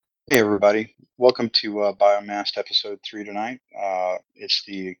Hey everybody, welcome to Biomass episode 3 tonight. It's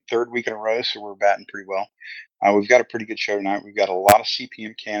the third week in a row, so we're batting pretty well. We've got a pretty good show tonight. We've got a lot of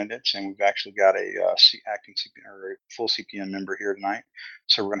CPM candidates, and we've actually got a acting CPM or a full CPM member here tonight.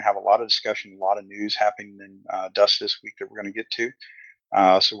 So we're going to have a lot of discussion, a lot of news happening in Dust this week that we're going to get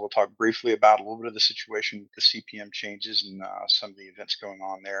to. So we'll talk briefly about a little bit of the situation with the CPM changes and some of the events going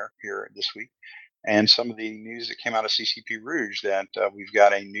on there here this week, and some of the news that came out of CCP Rouge that we've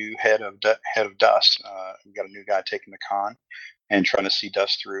got a new head of Dust. We've got a new guy taking the con and trying to see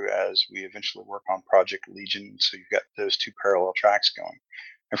Dust through as we eventually work on Project Legion. So you've got those two parallel tracks going.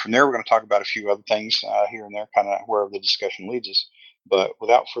 And from there, we're going to talk about a few other things here and there, kind of wherever the discussion leads us. But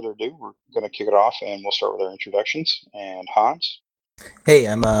without further ado, we're going to kick it off and we'll start with our introductions. And Hans. Hey,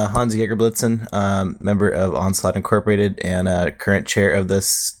 I'm Hans Jagerblitzen, member of Onslaught Incorporated and current chair of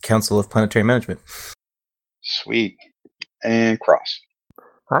this Council of Planetary Management. Sweet. And Cross.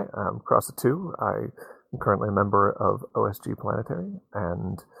 Hi, I'm Cross2. I am currently a member of OSG Planetary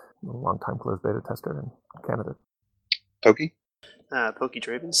and a longtime closed beta tester and candidate. Pokey. Pokey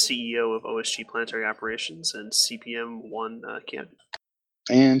Draven, CEO of OSG Planetary Operations and CPM 1 candidate.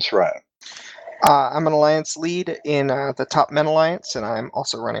 And Soraya. I'm an alliance lead in the Top Men Alliance, and I'm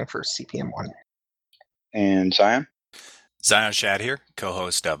also running for CPM 1. And Zion. Zion Shad here,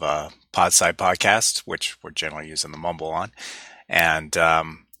 co-host of Podside Podcast, which we're generally using the Mumble on, and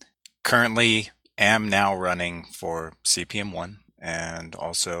currently am now running for CPM 1 and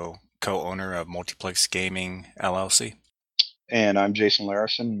also co-owner of Multiplex Gaming LLC. And I'm Jason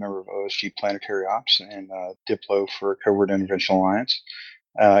Larison, member of OSG Planetary Ops and Diplo for Covert Intervention Alliance.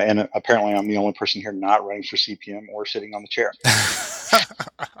 And apparently I'm the only person here not running for CPM or sitting on the chair.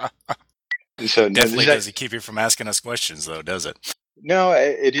 So definitely doesn't keep you from asking us questions, though, does it? No,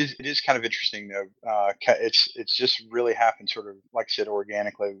 it is kind of interesting, though. It's just really happened sort of, like I said,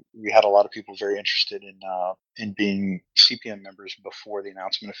 organically. We had a lot of people very interested in being CPM members before the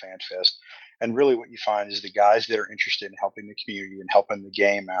announcement of FanFest. And really what you find is the guys that are interested in helping the community and helping the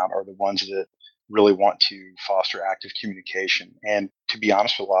game out are the ones that really want to foster active communication. And to be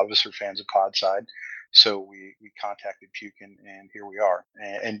honest, a lot of us are fans of Podside. So we contacted Pukin, and here we are.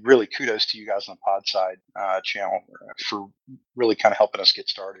 And really kudos to you guys on the Podside channel for really kind of helping us get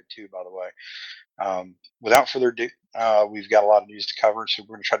started too, by the way. Without further ado, we've got a lot of news to cover. So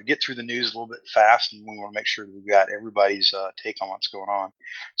we're going to try to get through the news a little bit fast, and we want to make sure that we've got everybody's take on what's going on.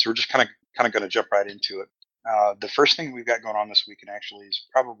 So we're just kind of going to jump right into it. The first thing we've got going on this week, and actually is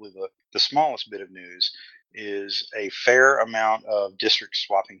probably the smallest bit of news, is a fair amount of districts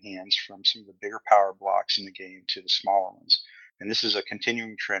swapping hands from some of the bigger power blocks in the game to the smaller ones. And this is a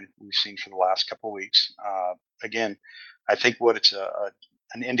continuing trend we've seen for the last couple of weeks. Again, I think what it's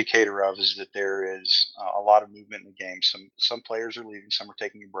an indicator of is that there is a lot of movement in the game. Some players are leaving, some are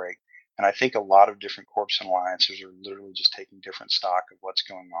taking a break. And I think a lot of different corps and alliances are literally just taking different stock of what's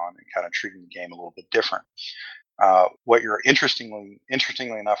going on and kind of treating the game a little bit different. What you're interestingly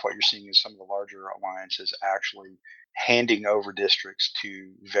enough, what you're seeing is some of the larger alliances actually handing over districts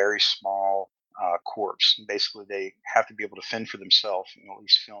to very small corps. Basically, they have to be able to fend for themselves and at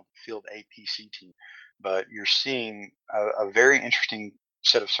least field a PC team. But you're seeing a very interesting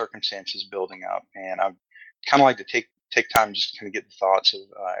set of circumstances building up, and I'd kind of like to take time just to kind of get the thoughts of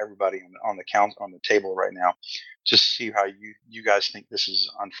everybody on the table right now, just to see how you guys think this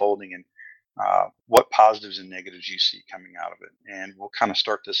is unfolding and what positives and negatives you see coming out of it. And we'll kind of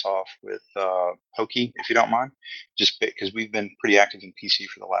start this off with Pokey, if you don't mind, just because we've been pretty active in PC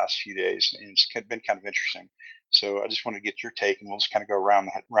for the last few days, and it's been kind of interesting. So I just want to get your take, and we'll just kind of go around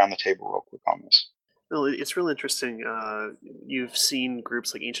the table real quick on this. Well, it's really interesting. You've seen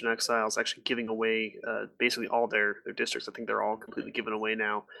groups like Ancient Exiles actually giving away basically all their districts. I think they're all completely given away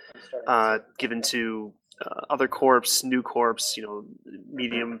now, given to other corps, new corps,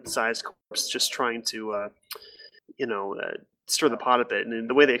 medium-sized corps, just trying to, stir the pot a bit. And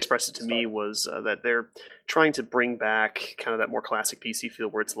the way they expressed it to me was that they're trying to bring back kind of that more classic PC feel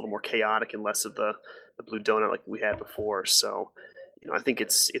where it's a little more chaotic and less of the blue donut like we had before. So, I think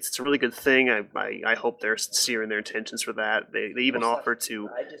it's a really good thing. I hope they're sincere in their intentions for that. They even offer to,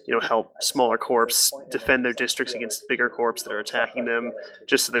 help smaller corps defend their districts against bigger corps that are attacking them,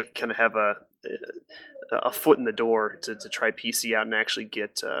 just so they kind of have a foot in the door to try PC out and actually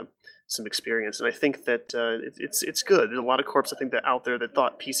get some experience. And I think that it's good. There's a lot of corps I think that out there that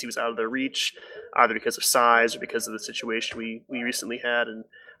thought PC was out of their reach, either because of size or because of the situation we recently had. And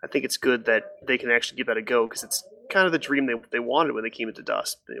I think it's good that they can actually give that a go, because it's kind of the dream they wanted when they came into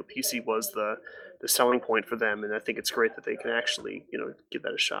Dust. PC was the selling point for them, and I think it's great that they can actually give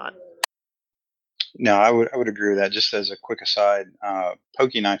that a shot. No, I would agree with that. Just as a quick aside,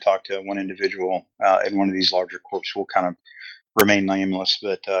 Pokey and I talked to one individual in one of these larger corps. We'll kind of remain nameless,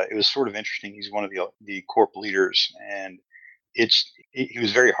 but it was sort of interesting. He's one of the corp leaders, and he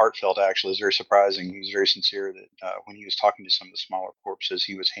was very heartfelt. Actually, it was very surprising. He was very sincere that when he was talking to some of the smaller corps as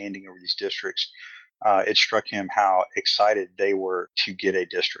he was handing over these districts, it struck him how excited they were to get a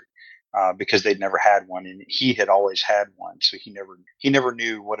district. Because they'd never had one, and he had always had one, so he never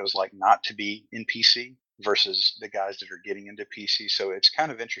knew what it was like not to be in PC versus the guys that are getting into PC. So it's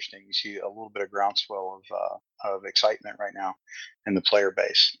kind of interesting. You see a little bit of groundswell of excitement right now in the player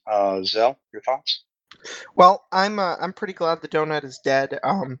base. Zell, your thoughts? Well, I'm pretty glad the donut is dead.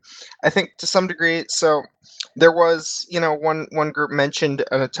 I think to some degree. So there was, one group mentioned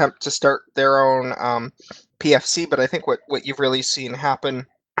an attempt to start their own PFC, but I think what you've really seen happen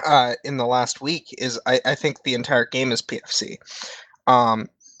in the last week is I think the entire game is PFC.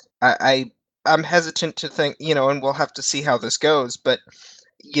 I'm hesitant to think, and we'll have to see how this goes, but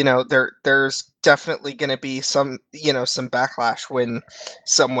there's definitely going to be some backlash when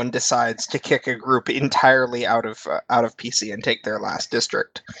someone decides to kick a group entirely out of PC and take their last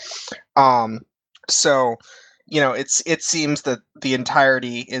district. So it seems that the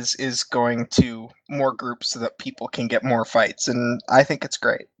entirety is going to more groups so that people can get more fights, and I think it's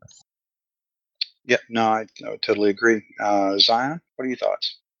great. Yeah, no, I would totally agree. Zion, what are your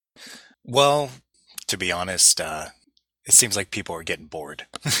thoughts? Well, to be honest, it seems like people are getting bored.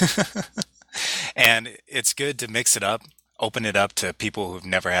 And it's good to mix it up, open it up to people who've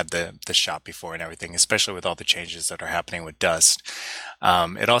never had the shop before and everything, especially with all the changes that are happening with Dust.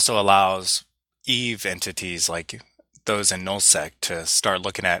 It also allows EVE entities like those in Nullsec to start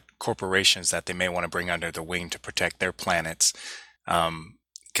looking at corporations that they may want to bring under their wing to protect their planets.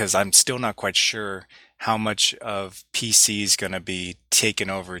 Because I'm still not quite sure how much of PC is going to be taken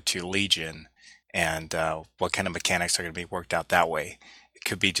over to Legion and what kind of mechanics are going to be worked out that way. It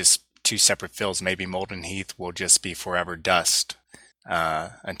could be just two separate fields. Maybe Molten Heath will just be forever Dust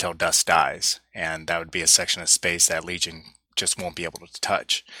until Dust dies. And that would be a section of space that Legion just won't be able to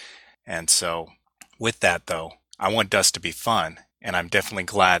touch. And so with that, though, I want Dust to be fun. And I'm definitely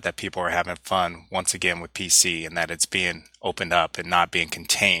glad that people are having fun once again with PC and that it's being opened up and not being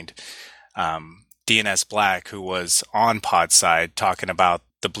contained. DNS Black, who was on Pod side talking about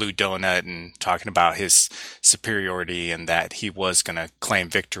the Blue Donut and talking about his superiority and that he was going to claim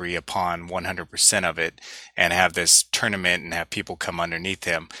victory upon 100% of it and have this tournament and have people come underneath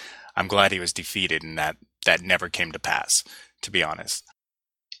him. I'm glad he was defeated and that never came to pass, to be honest.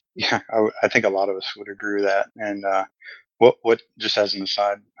 Yeah, I think a lot of us would agree with that. And what just as an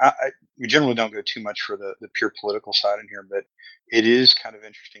aside, we generally don't go too much for the pure political side in here, but it is kind of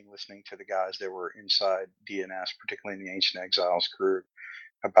interesting listening to the guys that were inside DNS, particularly in the Ancient Exiles crew,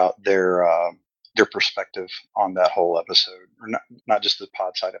 about their perspective on that whole episode, or not just the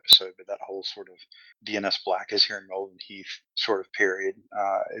pod side episode, but that whole sort of DNS Black is here in Molten Heath sort of period.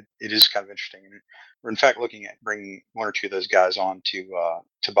 It is kind of interesting. And we're in fact looking at bringing one or two of those guys on to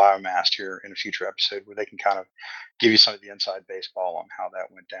Biomast here in a future episode where they can kind of give you some of the inside baseball on how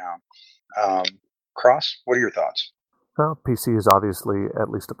that went down. Cross, what are your thoughts? Well, PC is obviously at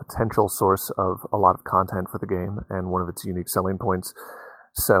least a potential source of a lot of content for the game and one of its unique selling points.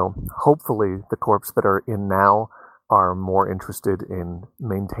 So hopefully the corps that are in now are more interested in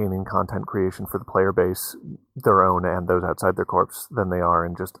maintaining content creation for the player base, their own and those outside their corps, than they are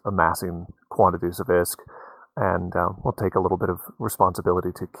in just amassing quantities of ISK. And we'll take a little bit of responsibility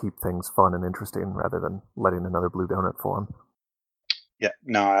to keep things fun and interesting rather than letting another Blue Donut form. Yeah,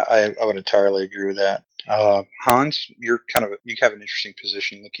 no, I would entirely agree with that. Hans, you have an interesting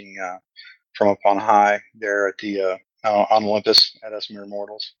position looking from up on high there at the on Olympus at us mere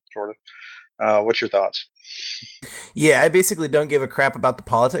mortals, sort of. What's your thoughts? Yeah, I basically don't give a crap about the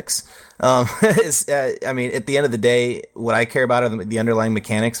politics. I mean, at the end of the day, what I care about are the underlying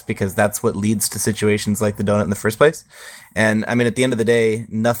mechanics, because that's what leads to situations like the donut in the first place. And I mean, at the end of the day,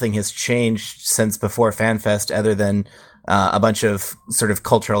 nothing has changed since before FanFest other than a bunch of sort of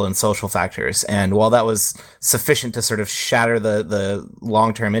cultural and social factors. And while that was sufficient to sort of shatter the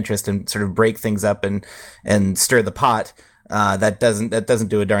long-term interest and sort of break things up and stir the pot, that doesn't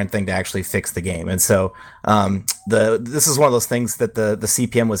do a darn thing to actually fix the game. And so this is one of those things that the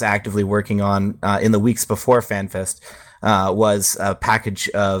CPM was actively working on in the weeks before FanFest. Was a package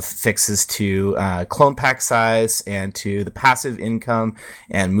of fixes to clone pack size and to the passive income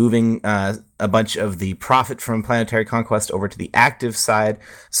and moving a bunch of the profit from Planetary Conquest over to the active side,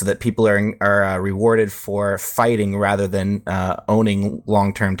 so that people are rewarded for fighting rather than owning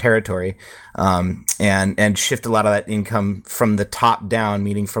long-term territory, and shift a lot of that income from the top down,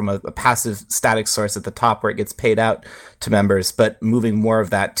 meaning from a passive static source at the top where it gets paid out to members, but moving more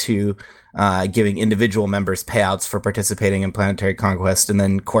of that to giving individual members payouts for participating in Planetary Conquest, and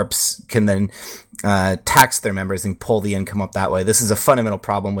then Corps can then tax their members and pull the income up that way. This is a fundamental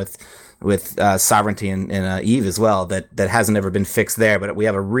problem with sovereignty and Eve as well that hasn't ever been fixed there, but we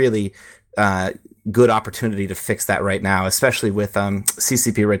have a really good opportunity to fix that right now, especially with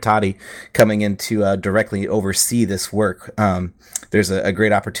CCP Rattati coming in to directly oversee this work. There's a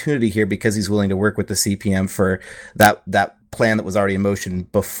great opportunity here because he's willing to work with the CPM for that plan that was already in motion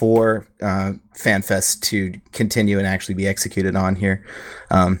before FanFest to continue and actually be executed on here.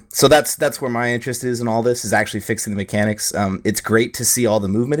 So that's where my interest is in all this, is actually fixing the mechanics. It's great to see all the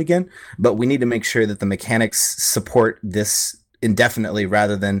movement again, but we need to make sure that the mechanics support this indefinitely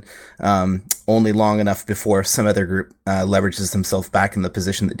rather than only long enough before some other group leverages themselves back in the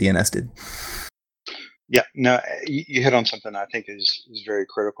position that DNS did. Yeah, no, you hit on something I think is very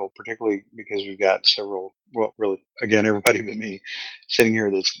critical, particularly because we've got several, well, really, again, everybody but me sitting here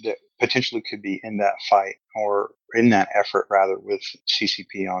that potentially could be in that fight or in that effort, rather, with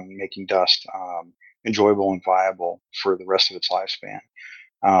CCP on making Dust enjoyable and viable for the rest of its lifespan.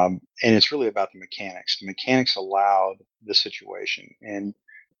 And it's really about the mechanics. The mechanics allowed the situation. And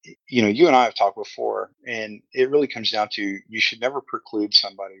you and I have talked before, and it really comes down to, you should never preclude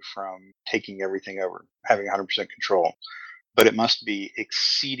somebody from taking everything over, having 100% control, but it must be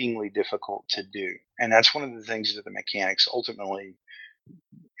exceedingly difficult to do. And that's one of the things that the mechanics ultimately,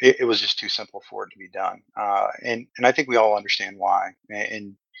 it was just too simple for it to be done. And I think we all understand why.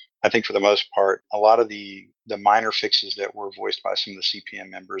 And I think for the most part, a lot of the minor fixes that were voiced by some of the CPM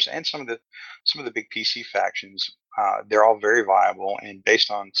members and some of the big PC factions, they're all very viable and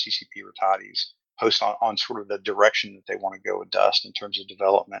based on CCP Rattati's post on sort of the direction that they want to go with Dust in terms of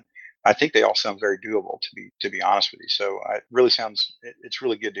development. I think they all sound very doable, to be honest with you. So it's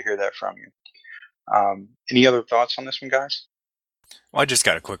really good to hear that from you. Any other thoughts on this one, guys? Well, I just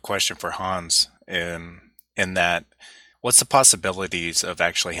got a quick question for Hans in that. What's the possibilities of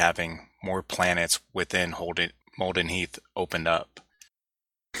actually having more planets within Molten Heath opened up?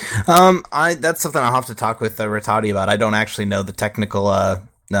 That's something I'll have to talk with Rattati about. I don't actually know the technical,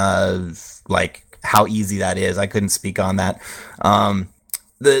 like how easy that is. I couldn't speak on that. My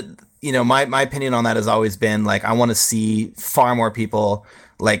opinion on that has always been like, I want to see far more people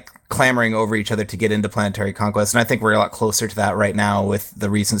like clamoring over each other to get into Planetary Conquest, and I think we're a lot closer to that right now with the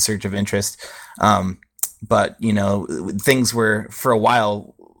recent surge of interest. But things were for a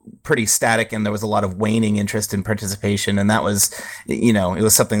while pretty static, and there was a lot of waning interest in participation, and that was, it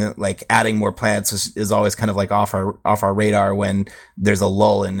was something that, like, adding more planets is always kind of like off our radar when there's a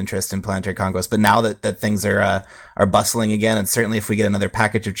lull in interest in Planetary Conquest. But now that things are bustling again, and certainly if we get another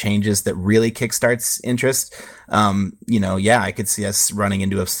package of changes that really kickstarts interest, I could see us running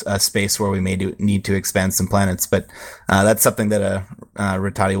into a space where we may need to expand some planets. But that's something that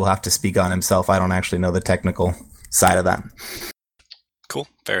Rattati will have to speak on himself. I don't actually know the technical side of that. Cool.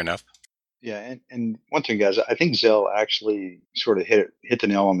 Fair enough. Yeah, and one thing, guys, I think Zell actually sort of hit the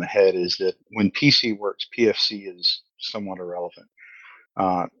nail on the head, is that when PC works, PFC is somewhat irrelevant.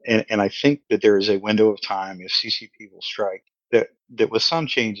 And I think that there is a window of time, if CCP will strike, that with some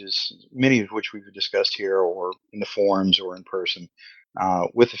changes, many of which we've discussed here or in the forums or in person,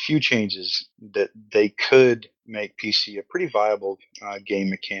 with a few changes, that they could make PC a pretty viable game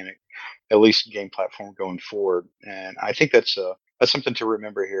mechanic, at least game platform going forward. And I think that's something to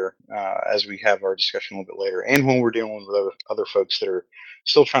remember here as we have our discussion a little bit later, and when we're dealing with other folks that are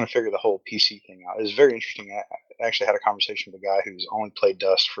still trying to figure the whole PC thing out. It's very interesting. I actually had a conversation with a guy who's only played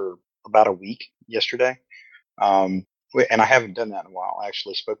Dust for about a week yesterday. And I haven't done that in a while. I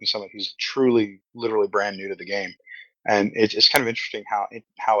actually spoken to someone who's truly, literally brand new to the game. And it's kind of interesting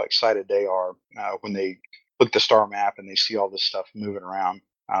how excited they are when they look at the star map and they see all this stuff moving around.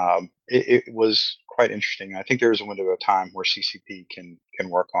 It was quite interesting. I think there is a window of time where CCP can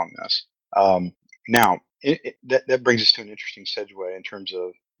work on this. Now, that brings us to an interesting segue in terms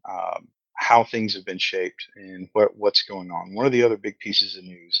of how things have been shaped and what's going on. One of the other big pieces of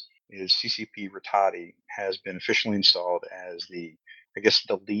news is CCP Rattati has been officially installed as the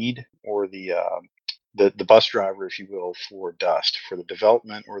lead, or the bus driver, if you will, for Dust, for the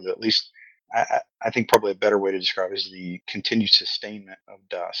development, or at least I think probably a better way to describe it is the continued sustainment of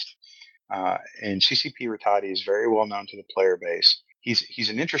Dust. And CCP Rattati is very well known to the player base. he's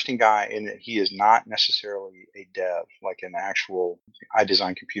an interesting guy in that he is not necessarily a dev, like an actual I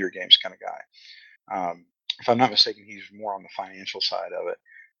design computer games kind of guy. If I'm not mistaken, he's more on the financial side of it.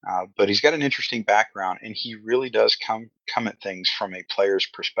 But he's got an interesting background, and he really does come at things from a player's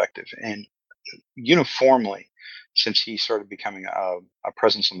perspective. And uniformly, since he started becoming a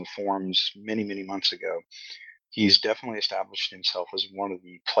presence on the forums many months ago, he's definitely established himself as one of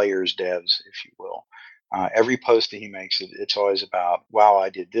the players' devs, if you will. Every post that he makes, it's always about, wow, I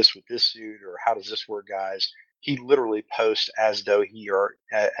did this with this suit, or how does this work, guys? He literally posts as though he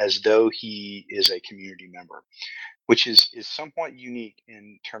is a community member, which is somewhat unique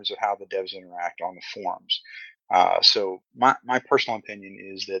in terms of how the devs interact on the forums. So my personal opinion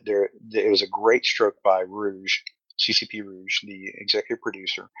is that it was a great stroke by Rouge, CCP Rouge, the executive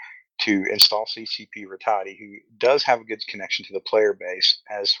producer, to install CCP Rattati, who does have a good connection to the player base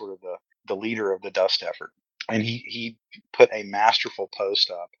as sort of the leader of the Dust effort. And he put a masterful post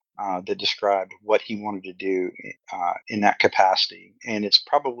up that described what he wanted to do in that capacity. And it's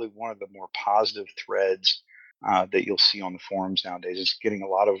probably one of the more positive threads that you'll see on the forums nowadays. It's getting a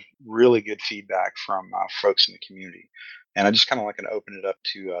lot of really good feedback from folks in the community. And I just kind of like to open it up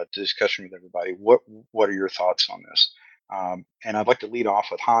to discussion with everybody. What are your thoughts on this? And I'd like to lead off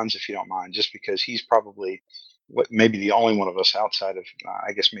with Hans, if you don't mind, just because he's probably maybe the only one of us outside of,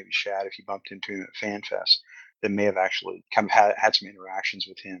 I guess maybe Shad, if you bumped into him at FanFest, that may have actually kind of had some interactions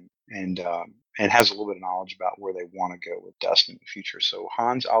with him and has a little bit of knowledge about where they want to go with Dust in the future. So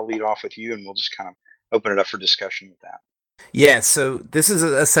Hans, I'll lead off with you, and we'll just kind of open it up for discussion with that. Yeah, so this is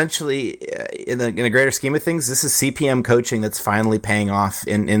essentially, in a greater scheme of things, this is CPM coaching that's finally paying off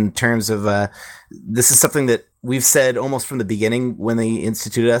in terms of, this is something that we've said almost from the beginning when they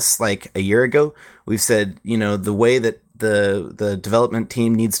instituted us like a year ago. We've said, the way that the development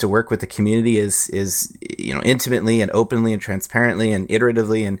team needs to work with the community is intimately and openly and transparently and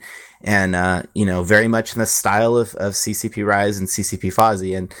iteratively and very much in the style of CCP Rise and CCP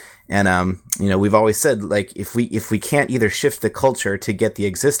Fozzie. And we've always said, like, if we can't either shift the culture to get the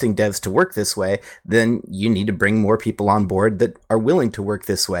existing devs to work this way, then you need to bring more people on board that are willing to work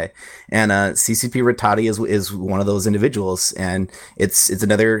this way. And CCP Rattati is one of those individuals, and it's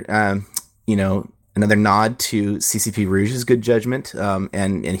another another nod to CCP Rouge's good judgment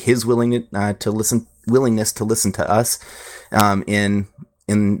and his willingness to listen to us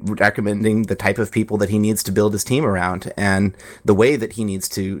in recommending the type of people that he needs to build his team around and the way that he needs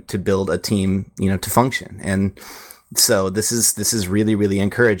to build a team, to function. And so this is really, really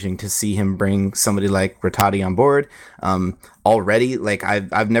encouraging to see him bring somebody like Rattati on board. Already, like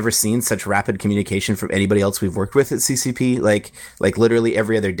I've never seen such rapid communication from anybody else we've worked with at CCP. Like literally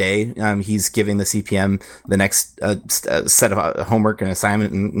every other day, he's giving the CPM the next set of homework and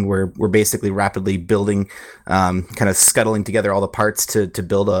assignment, and we're basically rapidly building, kind of scuttling together all the parts to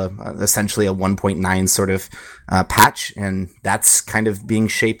build essentially a 1.9 sort of patch, and that's kind of being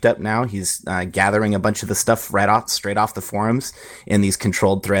shaped up now. He's gathering a bunch of the stuff straight off the forums in these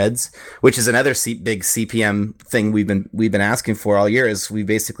controlled threads, which is another big CPM thing we've been asking for all year. Is we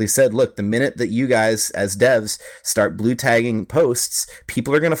basically said, look, the minute that you guys as devs start blue tagging posts,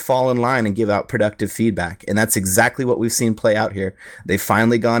 people are going to fall in line and give out productive feedback. And that's exactly what we've seen play out here. They've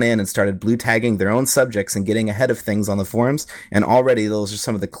finally gone in and started blue tagging their own subjects and getting ahead of things on the forums. And already those are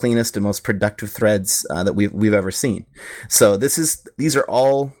some of the cleanest and most productive threads that we've ever seen. So these are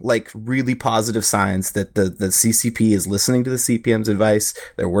all like really positive signs that the CCP is listening to the CPM's advice.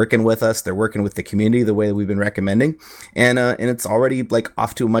 They're working with us. They're working with the community the way that we've been recommending. And it's already like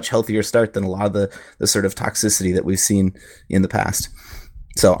off to a much healthier start than a lot of the sort of toxicity that we've seen in the past.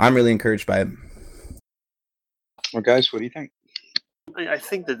 So I'm really encouraged by it. Well, guys, what do you think? I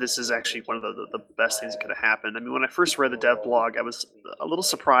think that this is actually one of the best things that could have happened. I mean, when I first read the dev blog, I was a little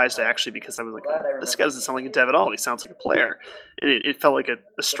surprised actually, because I was like, this guy doesn't sound like a dev at all. He sounds like a player. And it felt like a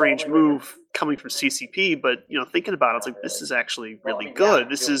strange move coming from CCP, but thinking about it, it's like, this is actually really good.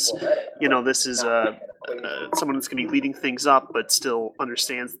 This is someone that's going to be leading things up, but still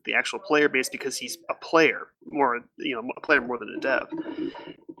understands the actual player base because he's a player more, a player more than a dev.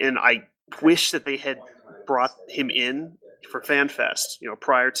 And I wish that they had brought him in for FanFest,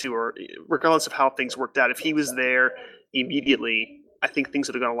 prior to, or regardless of how things worked out. If he was there immediately, I think things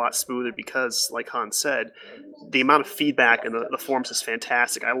would have gone a lot smoother because, like Hans said, the amount of feedback in the forums is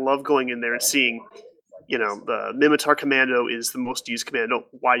fantastic. I love going in there and seeing, the Mimitar commando is the most used commando.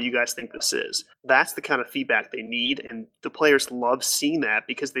 Why do you guys think this is? That's the kind of feedback they need, and the players love seeing that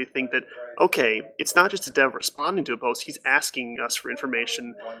because they think that, okay, it's not just a dev responding to a post, he's asking us for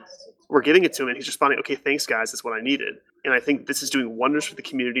information, we're giving it to him, and he's responding, okay, thanks guys, that's what I needed. And I think this is doing wonders for the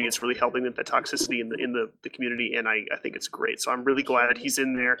community. It's really helping the toxicity in the community, and I think it's great. So I'm really glad he's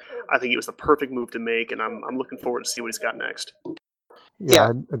in there. I think it was the perfect move to make, and I'm looking forward to see what he's got next. Yeah,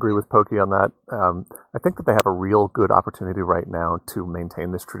 I agree with Pokey on that. I think that they have a real good opportunity right now to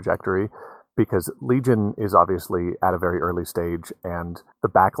maintain this trajectory because Legion is obviously at a very early stage, and the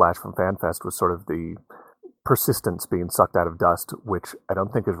backlash from FanFest was sort of the persistence being sucked out of dust, which I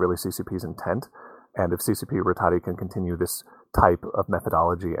don't think is really CCP's intent. And if CCP Rattati can continue this type of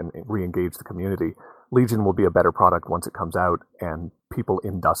methodology and re-engage the community, Legion will be a better product once it comes out, and people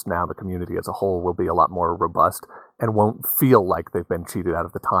in Dust now, the community as a whole, will be a lot more robust and won't feel like they've been cheated out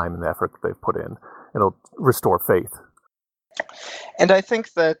of the time and the effort that they've put in. It'll restore faith. And I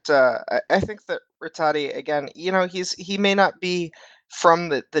think that Rattati, again, he may not be from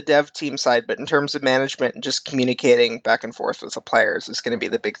the dev team side, but in terms of management and just communicating back and forth with the players is going to be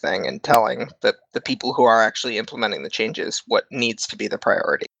the big thing, and telling the people who are actually implementing the changes what needs to be the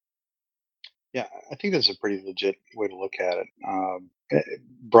priority. Yeah, I think that's a pretty legit way to look at it.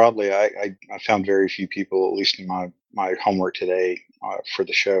 Broadly, I found very few people, at least in my homework today for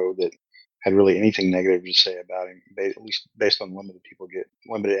the show, that had really anything negative to say about him, at least based on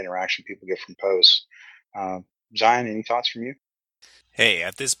limited interaction people get from posts. Zion, any thoughts from you? Hey,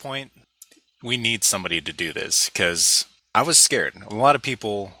 at this point, we need somebody to do this because I was scared. A lot of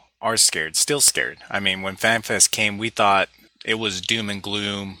people are scared, still scared. I mean, when FanFest came, we thought it was doom and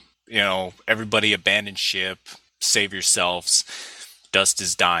gloom. Everybody abandon ship, save yourselves. Dust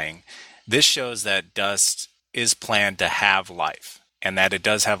is dying. This shows that Dust is planned to have life, and that it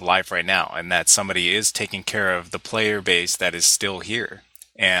does have life right now, and that somebody is taking care of the player base that is still here,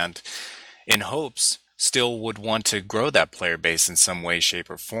 and in hopes still would want to grow that player base in some way, shape,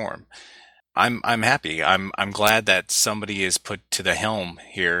 or form. I'm happy. I'm glad that somebody is put to the helm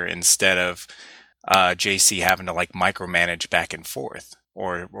here instead of JC having to micromanage back and forth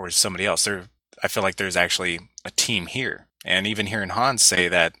or somebody else. I feel like there's actually a team here, and even hearing Hans say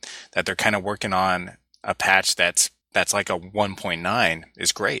that they're kind of working on a patch that's like a 1.9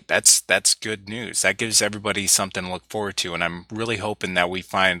 is great. That's good news. That gives everybody something to look forward to, and I'm really hoping that we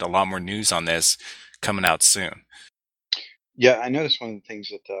find a lot more news on this coming out soon. Yeah, I noticed one of the things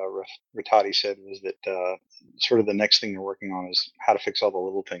that Rattati said was that sort of the next thing they're working on is how to fix all the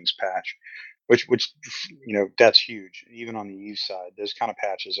little things patch, which that's huge. Even on the Eve side, those kind of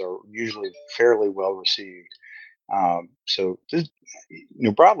patches are usually fairly well received. So this,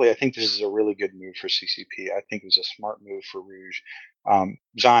 broadly, I think this is a really good move for CCP. I think it was a smart move for Rouge.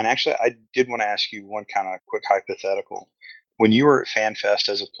 John, actually, I did want to ask you one kind of quick hypothetical. When you were at FanFest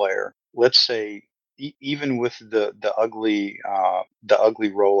as a player, let's say, even with the ugly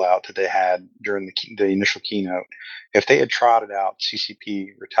rollout that they had during the initial keynote, if they had trotted out CCP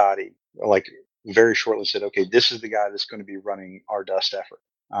Rattati very shortly, said, okay, this is the guy that's going to be running our Dust effort.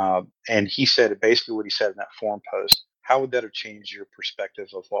 And he said basically what he said in that forum post. How would that have changed your perspective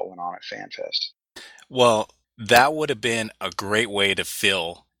of what went on at FanFest? Well, that would have been a great way to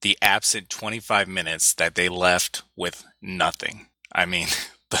fill the absent 25 minutes that they left with nothing. I mean,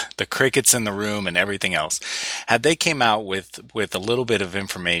 the crickets in the room and everything else. Had they came out with a little bit of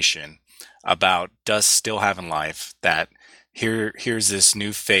information about Dust still having life, that here's this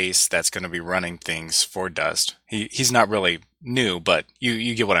new face that's going to be running things for Dust. He's not really new, but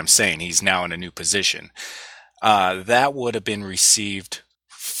you get what I'm saying. He's now in a new position. That would have been received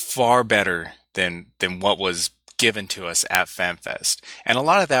far better than what was given to us at FanFest. And a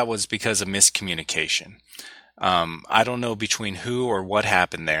lot of that was because of miscommunication. I don't know between who or what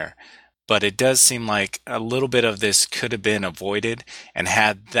happened there, but it does seem like a little bit of this could have been avoided. And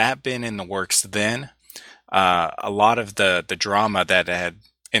had that been in the works then, a lot of the drama that had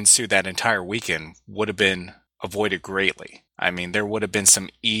ensued that entire weekend would have been avoided greatly. I mean, there would have been some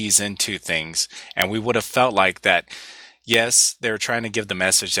ease into things, and we would have felt like that, yes, they were trying to give the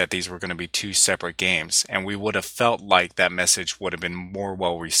message that these were going to be two separate games, and we would have felt like that message would have been more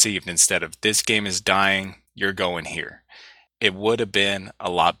well received instead of this game is dying, you're going here. It would have been a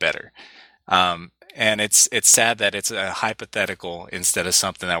lot better. And it's sad that it's a hypothetical instead of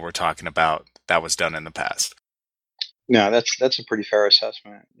something that we're talking about that was done in the past. No, that's a pretty fair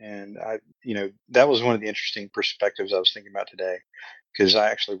assessment, and that was one of the interesting perspectives I was thinking about today, because I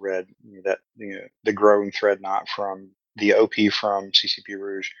actually read that the growing thread knot from the OP from CCP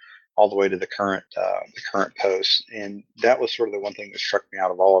Rouge all the way to the current post, and that was sort of the one thing that struck me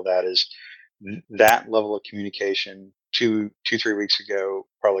out of all of that is that level of communication 3 weeks ago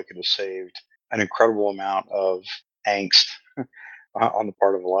probably could have saved an incredible amount of angst on the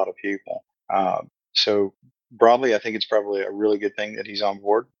part of a lot of people. So broadly, I think it's probably a really good thing that he's on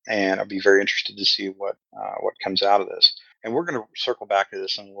board, and I'll be very interested to see what comes out of this. And we're going to circle back to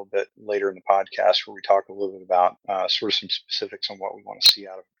this in a little bit later in the podcast, where we talk a little bit about sort of some specifics on what we want to see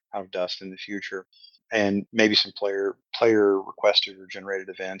out of Dust in the future, and maybe some player requested or generated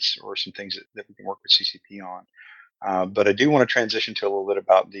events, or some things that we can work with CCP on. But I do want to transition to a little bit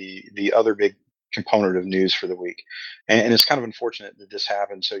about the other big component of news for the week, and it's kind of unfortunate that this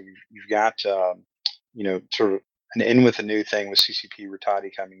happened. So you've got sort of an in with a new thing with CCP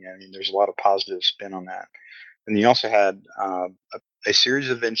Rattati coming in. I mean, there's a lot of positive spin on that, and you also had a series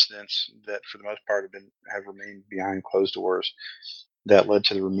of incidents that, for the most part, have remained behind closed doors that led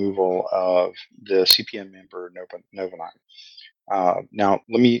to the removal of the CPM member Nova9. Now,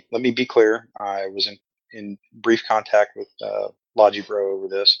 let me be clear. I was in brief contact with Logibro over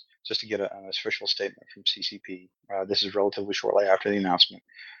this, just to get an official statement from CCP. This is relatively shortly after the announcement.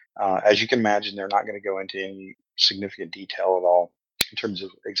 As you can imagine, they're not going to go into any significant detail at all in terms of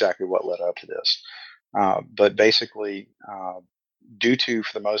exactly what led up to this. But basically, due to,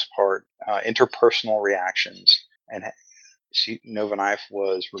 for the most part, interpersonal reactions, and Nova Knife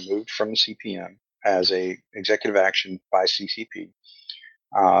was removed from the CPM as a executive action by CCP.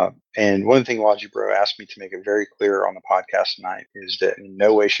 And one thing Logibro asked me to make it very clear on the podcast tonight is that in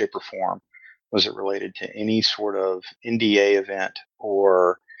no way, shape, or form was it related to any sort of NDA event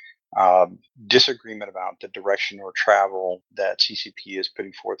or disagreement about the direction or travel that CCP is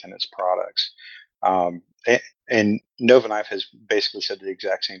putting forth in its products. And Nova Knife has basically said the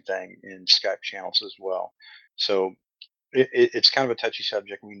exact same thing in Skype channels as well. So it's kind of a touchy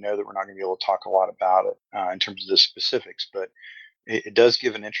subject. We know that we're not going to be able to talk a lot about it in terms of the specifics, but it does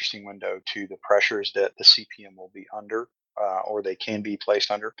give an interesting window to the pressures that the CPM will be under, or they can be placed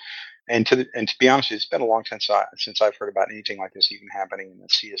under. And to be honest, it's been a long time since I've heard about anything like this even happening in the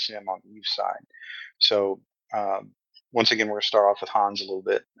CSM on Eve's side. So once again, we're going to start off with Hans a little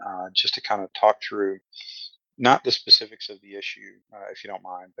bit, just to kind of talk through not the specifics of the issue, if you don't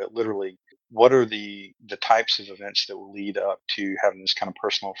mind, but literally what are the types of events that will lead up to having this kind of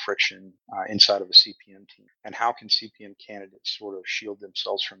personal friction inside of a CPM team, and how can CPM candidates sort of shield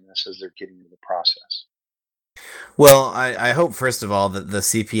themselves from this as they're getting into the process? Well, I hope, first of all, that the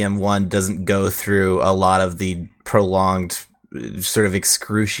CPM1 doesn't go through a lot of the prolonged, sort of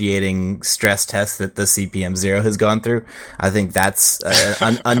excruciating stress tests that the CPM0 has gone through. I think that's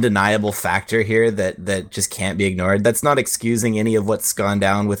an undeniable factor here that just can't be ignored. That's not excusing any of what's gone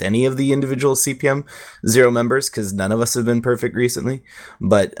down with any of the individual CPM0 members, because none of us have been perfect recently.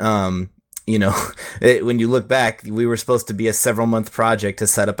 But when you look back, we were supposed to be a several-month project to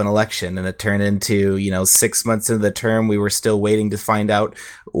set up an election, and it turned into, 6 months into the term, we were still waiting to find out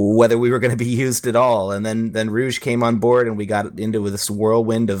whether we were going to be used at all. And then Rouge came on board, and we got into this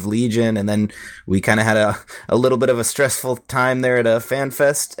whirlwind of Legion, and then we kind of had a little bit of a stressful time there at a fan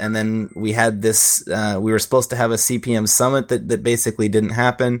fest, and then we had this, we were supposed to have a CPM summit that basically didn't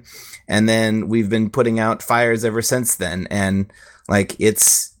happen, and then we've been putting out fires ever since then, and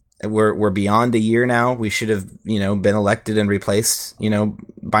we're beyond a year now. We should have, been elected and replaced,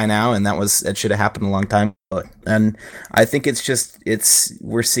 by now, and it should have happened a long time ago. And I think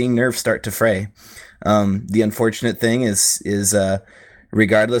we're seeing nerves start to fray. The unfortunate thing is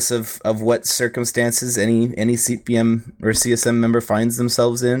regardless of what circumstances any CPM or CSM member finds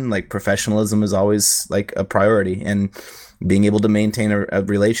themselves in, like, professionalism is always like a priority, and being able to maintain a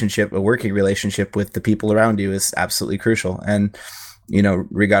working relationship with the people around you is absolutely crucial. And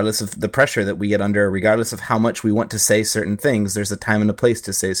regardless of the pressure that we get under, regardless of how much we want to say certain things, there's a time and a place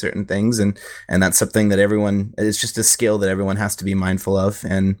to say certain things. And that's something that it's just a skill that everyone has to be mindful of.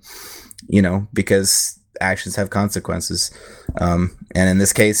 And, because actions have consequences. And in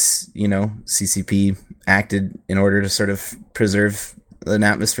this case, CCP acted in order to sort of preserve an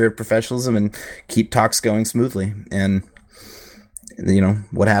atmosphere of professionalism and keep talks going smoothly. And,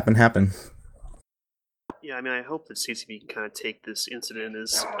 what happened. Yeah, I mean, I hope that CCP can kind of take this incident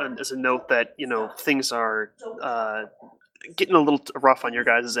as a note that, things are getting a little rough on your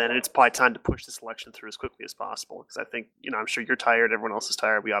guys' end, and it's probably time to push this election through as quickly as possible. Because I think, I'm sure you're tired, everyone else is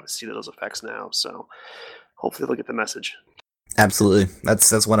tired. We obviously see those effects now, so hopefully they'll get the message. Absolutely.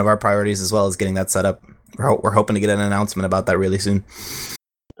 That's one of our priorities as well, is getting that set up. We're hoping to get an announcement about that really soon.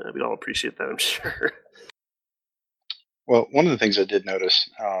 We'd all appreciate that, I'm sure. Well, one of the things I did notice,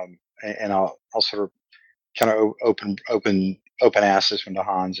 and I'll sort of kind of open open ask this one to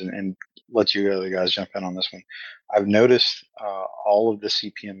Hans and let you other guys jump in on this one. I've noticed all of the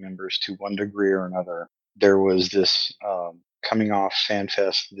CPM members, to one degree or another, there was this coming off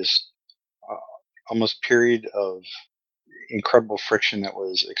FanFest, this almost period of incredible friction that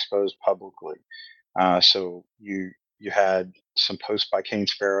was exposed publicly. So you had some posts by Kane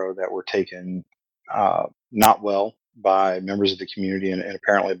Sparrow that were taken not well by members of the community and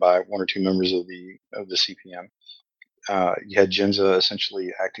apparently by one or two members of the CPM. You had Jinza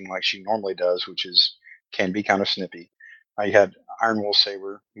essentially acting like she normally does, which can be kind of snippy. You had Iron Wolf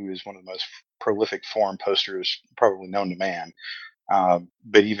Saber, who is one of the most prolific forum posters probably known to man.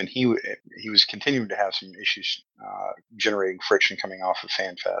 But even he was continuing to have some issues generating friction coming off of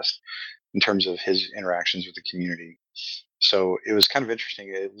FanFest in terms of his interactions with the community. So it was kind of interesting.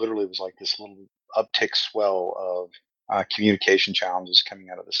 It literally was like this little uptick swell of communication challenges coming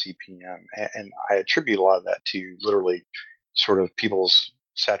out of the CPM. And I attribute a lot of that to literally sort of people's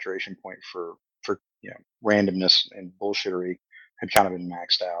saturation point for randomness and bullshittery had kind of been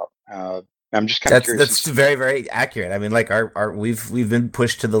maxed out. I'm just kind of curious. That's very, very accurate. I mean, like we've been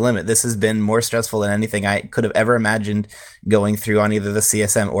pushed to the limit. This has been more stressful than anything I could have ever imagined going through on either the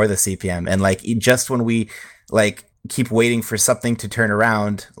CSM or the CPM. And like just when we like keep waiting for something to turn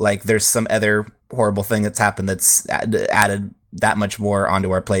around, like there's some other horrible thing that's happened that's added that much more onto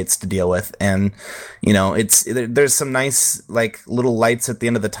our plates to deal with. And there's some nice like little lights at the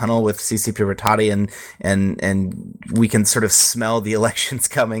end of the tunnel with CCP Rattati, and we can sort of smell the elections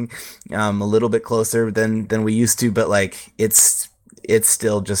coming a little bit closer than we used to, but like it's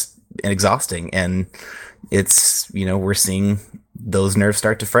still just exhausting, and it's we're seeing those nerves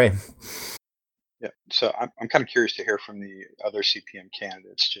start to fray. Yeah, so I'm kind of curious to hear from the other CPM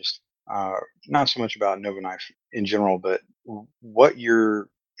candidates, just not so much about Nova Knife in general, but what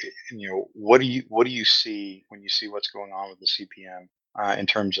what do you see when you see what's going on with the CPM in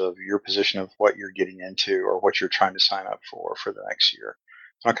terms of your position of what you're getting into or what you're trying to sign up for the next year?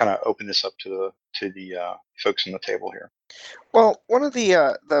 So I'll kind of open this up to the folks on the table here. Well, one of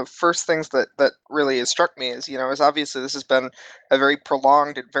the first things that really has struck me is obviously this has been a very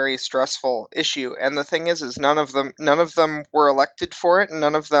prolonged and very stressful issue, and the thing is none of them were elected for it, and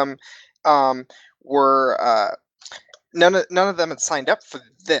none of them were none of them had signed up for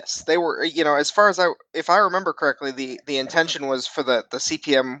this. They were, as far as if I remember correctly, the intention was for the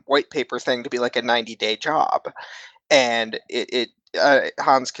CPM white paper thing to be like a 90-day job, and it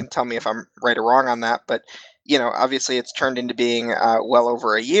Hans can tell me if I'm right or wrong on that, but obviously it's turned into being well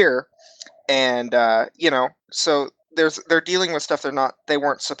over a year, and so they're dealing with stuff they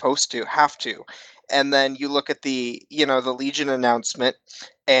weren't supposed to have to. And then you look at the Legion announcement,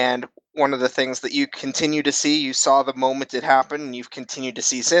 and one of the things that you continue to see, you saw the moment it happened, and you've continued to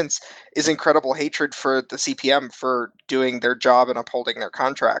see since, is incredible hatred for the CPM for doing their job and upholding their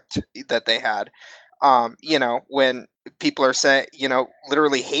contract that they had. When people are saying,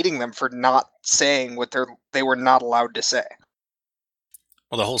 literally hating them for not saying what they were not allowed to say.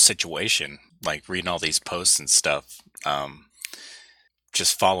 Well, the whole situation, like reading all these posts and stuff,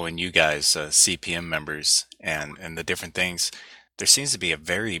 just following you guys, CPM members, and the different things, there seems to be a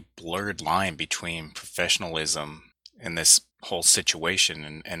very blurred line between professionalism in this whole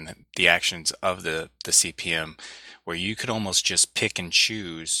situation and the actions of the CPM, where you could almost just pick and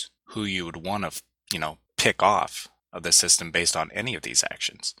choose who you would want to, pick off of the system based on any of these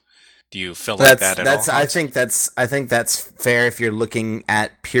actions. Do you feel like that at all? I think that's fair if you're looking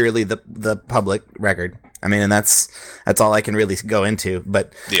at purely the public record. I mean, and that's all I can really go into.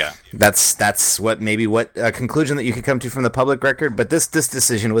 But yeah, that's what a conclusion that you could come to from the public record. But this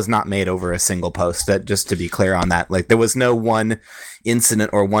decision was not made over a single post. That, just to be clear on that, like there was no one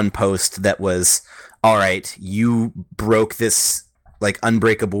incident or one post that was, all right, you broke this like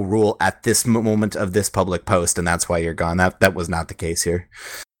unbreakable rule at this moment of this public post, and that's why you're gone. That was not the case here.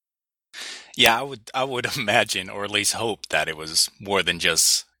 Yeah, I would imagine, or at least hope, that it was more than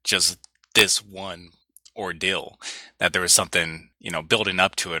just this one ordeal, that there was something, building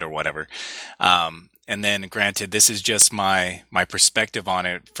up to it or whatever. And then granted, this is just my perspective on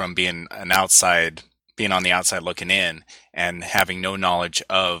it from being on the outside looking in and having no knowledge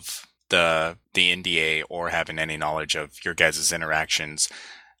of the NDA or having any knowledge of your guys' interactions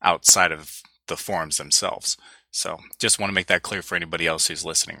outside of the forums themselves. So just want to make that clear for anybody else who's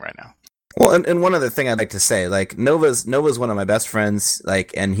listening right now. Well, and one other thing I'd like to say, like Nova's one of my best friends,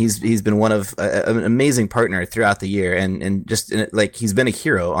 like, and he's been one of an amazing partner throughout the year, and just like he's been a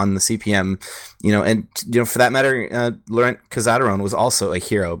hero on the CPM, and for that matter, Laurent Casaderon was also a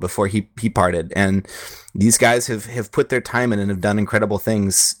hero before he parted, and these guys have put their time in and have done incredible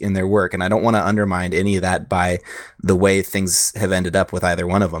things in their work, and I don't want to undermine any of that by the way things have ended up with either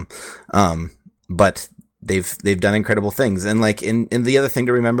one of them. But they've done incredible things, and like in the other thing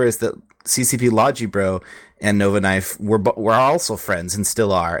to remember is that CCP Logibro and Nova Knife were also friends and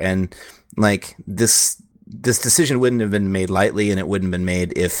still are, and like this decision wouldn't have been made lightly, and it wouldn't have been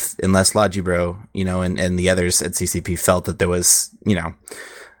made unless Logibro, and the others at CCP felt that there was,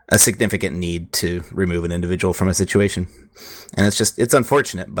 a significant need to remove an individual from a situation. And it's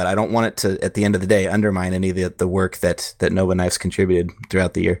unfortunate, but I don't want it to, at the end of the day, undermine any of the work that Nova Knife's contributed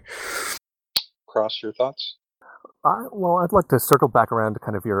throughout the year. Cross, your thoughts? Well, I'd like to circle back around to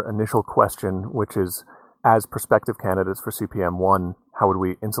kind of your initial question, which is, as prospective candidates for CPM1, how would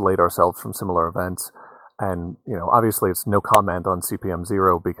we insulate ourselves from similar events? And, obviously it's no comment on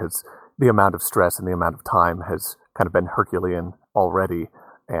CPM0 because the amount of stress and the amount of time has kind of been Herculean already.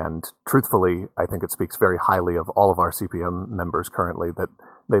 And truthfully, I think it speaks very highly of all of our CPM members currently that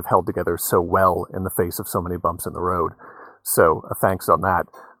they've held together so well in the face of so many bumps in the road. So thanks on that.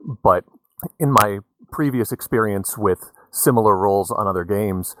 But in my previous experience with similar roles on other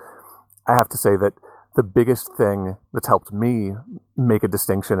games, I have to say that the biggest thing that's helped me make a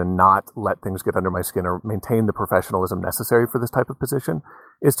distinction and not let things get under my skin or maintain the professionalism necessary for this type of position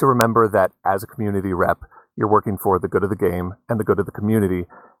is to remember that as a community rep, you're working for the good of the game and the good of the community,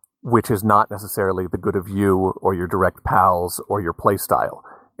 which is not necessarily the good of you or your direct pals or your play style.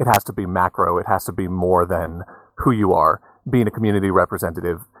 It has to be macro. It has to be more than who you are. Being a community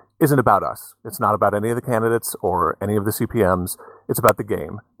representative isn't about us. It's not about any of the candidates or any of the CPMs. It's about the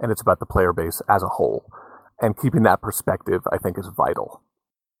game, and it's about the player base as a whole. And keeping that perspective, I think, is vital.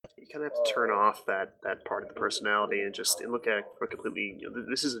 You kind of have to turn off that part of the personality and look at it completely.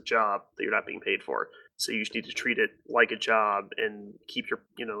 This is a job that you're not being paid for, so you just need to treat it like a job and keep your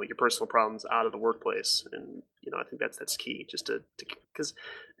your personal problems out of the workplace. And I think that's key. Just to because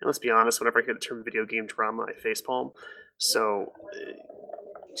let's be honest, whenever I hear the term video game drama, I facepalm. So.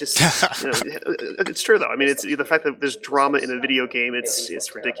 It's true though. I mean, it's the fact that there's drama in a video game.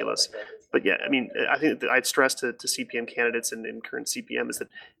 It's ridiculous. But yeah, I mean, I think that I'd stress to CPM candidates and current CPM is that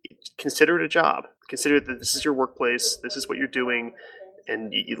consider it a job. Consider that this is your workplace. This is what you're doing,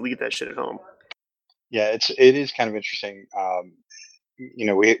 and you leave that shit at home. Yeah, it is kind of interesting.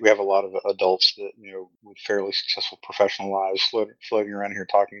 We have a lot of adults that with fairly successful professional lives floating around here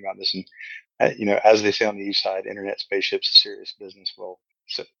talking about this, and as they say on the east side, internet spaceship's a serious business. Well,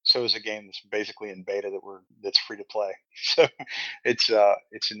 so is a game that's basically in beta that's free to play. So it's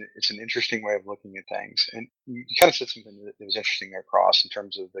an interesting way of looking at things, and you kind of said something that was interesting there, Cross, in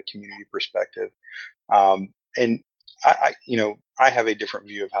terms of the community perspective. And I have a different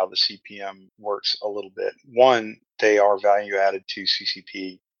view of how the CPM works a little bit. One, they are value added to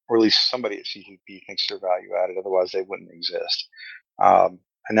CCP, or at least somebody at CCP thinks they're value added. Otherwise, they wouldn't exist.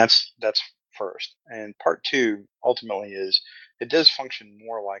 And that's first. And part two, ultimately, is it does function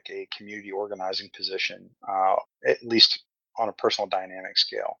more like a community organizing position, at least on a personal dynamic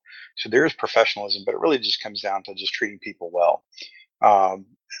scale. So there is professionalism, but it really just comes down to just treating people well,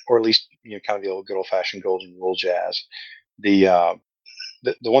 or at least kind of the old good old fashioned golden rule jazz. The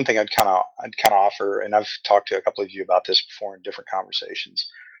one thing I'd kind of offer, and I've talked to a couple of you about this before in different conversations.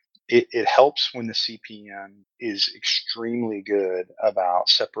 It helps when the CPM is extremely good about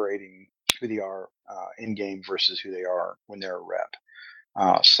separating who they are in game versus who they are when they're a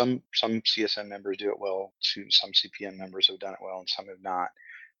rep. Some CSM members do it well. Some CPM members have done it well, and some have not.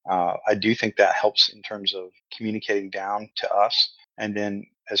 I do think that helps in terms of communicating down to us. And then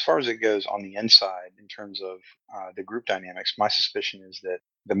as far as it goes on the inside, in terms of the group dynamics, my suspicion is that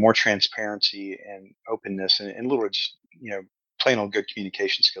the more transparency and openness and little just, plain old good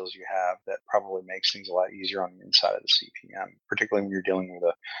communication skills you have, that probably makes things a lot easier on the inside of the CPM, particularly when you're dealing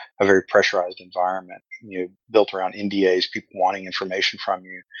with a very pressurized environment, built around NDAs, people wanting information from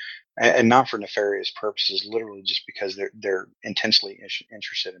you, and not for nefarious purposes, literally just because they're intensely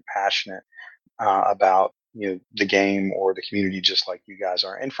interested and passionate about the game or the community, just like you guys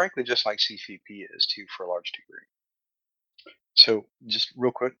are, and frankly, just like CCP is too, for a large degree. So just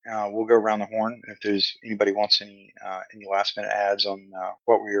real quick, we'll go around the horn. If there's anybody wants any last minute ads on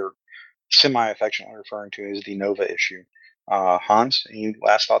what we're semi affectionately referring to as the Nova issue. Hans, any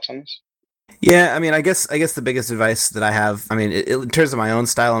last thoughts on this? Yeah, I mean, I guess the biggest advice that I have, I mean, in terms of my own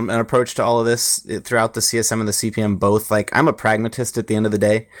style and approach to all of this throughout the CSM and the CPM both, like I'm a pragmatist at the end of the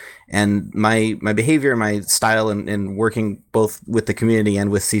day, and my behavior, my style, and working both with the community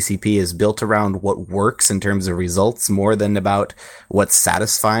and with CCP is built around what works in terms of results more than about what's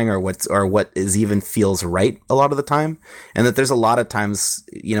satisfying or what is even feels right a lot of the time, and that there's a lot of times,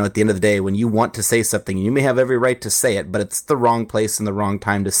 at the end of the day, when you want to say something, you may have every right to say it, but it's the wrong place and the wrong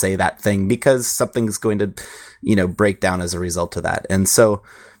time to say that thing because something's going to, break down as a result of that. And so,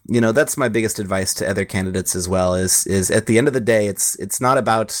 that's my biggest advice to other candidates as well is at the end of the day, it's not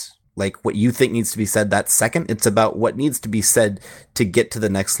about like what you think needs to be said that second. It's about what needs to be said to get to the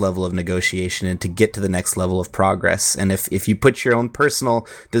next level of negotiation and to get to the next level of progress. And if you put your own personal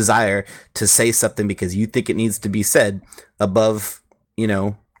desire to say something because you think it needs to be said above,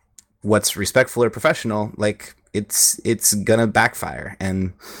 what's respectful or professional, like it's gonna backfire.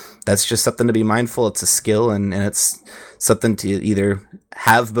 And that's just something to be mindful. It's a skill, and it's something to either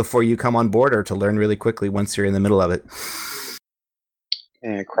have before you come on board or to learn really quickly once you're in the middle of it.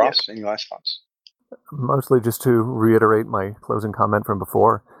 And Cross, any last thoughts? Mostly just to reiterate my closing comment from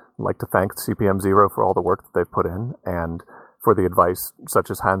before, I'd like to thank CPM Zero for all the work that they've put in and for the advice such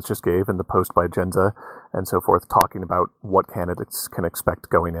as Hans just gave in the post by Genza and so forth, talking about what candidates can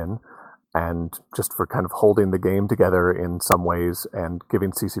expect going in, and just for kind of holding the game together in some ways and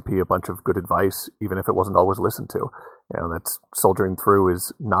giving CCP a bunch of good advice, even if it wasn't always listened to. That's soldiering through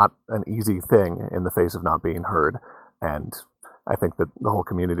is not an easy thing in the face of not being heard. And I think that the whole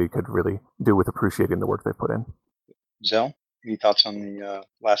community could really do with appreciating the work they put in. Zell, any thoughts on the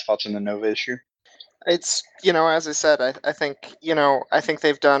last thoughts on the Nova issue? It's as I said, I think I think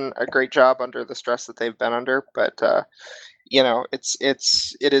they've done a great job under the stress that they've been under, but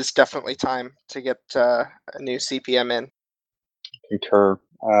it is definitely time to get a new CPM in. Concur.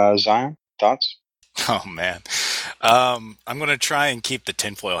 Zion, thoughts? Oh man, I'm gonna try and keep the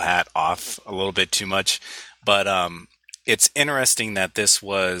tinfoil hat off a little bit too much, but it's interesting that this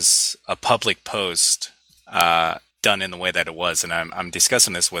was a public post done in the way that it was, and I'm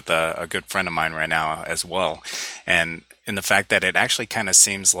discussing this with a good friend of mine right now as well, and in the fact that it actually kind of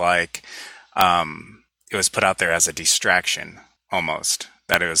seems like it was put out there as a distraction almost,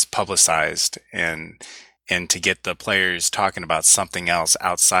 that it was publicized and to get the players talking about something else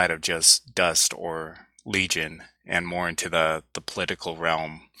outside of just Dust or Legion and more into the political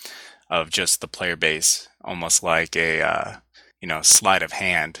realm of just the player base, almost like a sleight of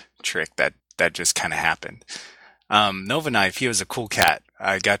hand trick that just kind of happened. Nova Knife, he was a cool cat.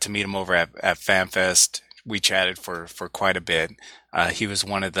 I got to meet him over at FanFest. We chatted for quite a bit. He was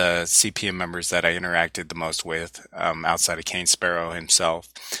one of the CPM members that I interacted the most with, outside of Kane Sparrow himself.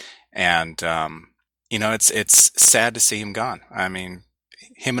 And it's sad to see him gone. I mean,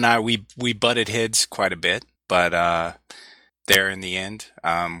 him and I we butted heads quite a bit, but there in the end,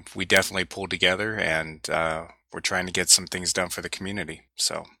 we definitely pulled together, and we're trying to get some things done for the community.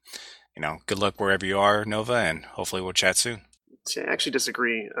 So, good luck wherever you are, Nova, and hopefully we'll chat soon. See, I actually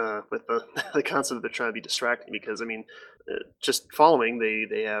disagree with the concept of they're trying to be distracting, because I mean, just following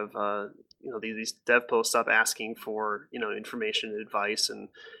they have these dev posts up asking for information and advice and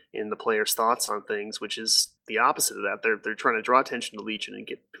in the players' thoughts on things, which is the opposite of that. They're trying to draw attention to Legion and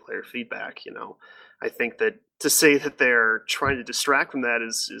get player feedback. I think that to say that they're trying to distract from that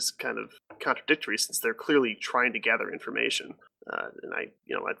is kind of contradictory, since they're clearly trying to gather information, and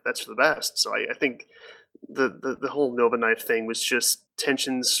that's for the best. So I think the whole Nova Knife thing was just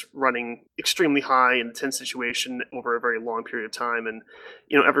tensions running extremely high in a tense situation over a very long period of time, and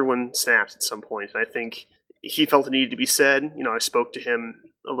everyone snapped at some point. And I think he felt it needed to be said. I spoke to him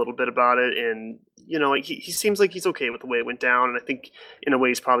a little bit about it, and he seems like he's okay with the way it went down. And I think in a way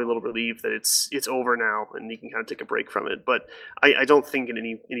he's probably a little relieved that it's over now and he can kind of take a break from it. But I don't think in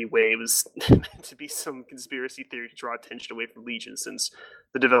any way it was meant to be some conspiracy theory to draw attention away from Legion, since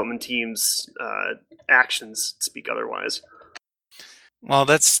the development team's actions speak otherwise. Well,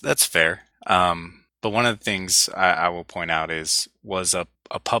 that's fair. But one of the things I will point out was a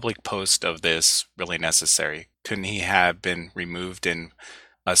public post of this really necessary? Couldn't he have been removed and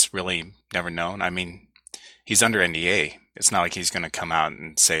us really never known? I mean, he's under NDA. It's not like he's going to come out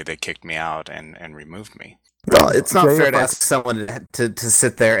and say they kicked me out and removed me. Well, it's not Jay, fair if to I ask someone to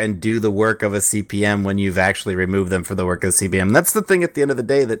sit there and do the work of a CPM when you've actually removed them for the work of the CPM. That's the thing at the end of the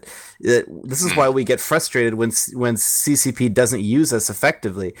day that this is why we get frustrated when CCP doesn't use us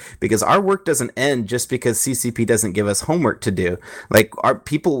effectively, because our work doesn't end just because CCP doesn't give us homework to do. Like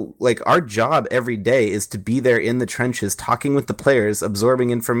our job every day is to be there in the trenches, talking with the players, absorbing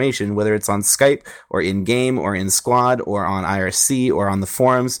information, whether it's on Skype or in game or in squad or on IRC or on the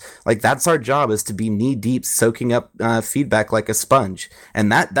forums. Like that's our job, is to be knee deep, soaking up feedback like a sponge, and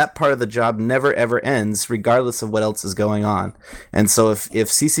that part of the job never ever ends, regardless of what else is going on. And so if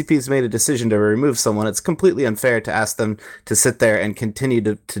CCP has made a decision to remove someone, it's completely unfair to ask them to sit there and continue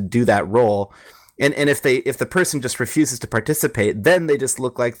to do that role. And if the person just refuses to participate, then they just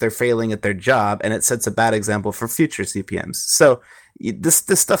look like they're failing at their job, and it sets a bad example for future CPMs. So this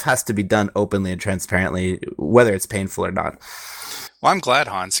stuff has to be done openly and transparently, whether it's painful or not. Well, I'm glad,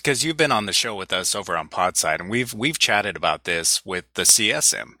 Hans, because you've been on the show with us over on Podside, and we've chatted about this with the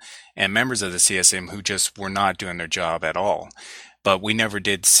CSM and members of the CSM who just were not doing their job at all. But we never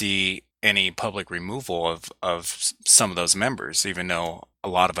did see any public removal of some of those members, even though a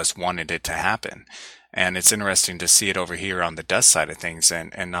lot of us wanted it to happen. And it's interesting to see it over here on the Dust side of things,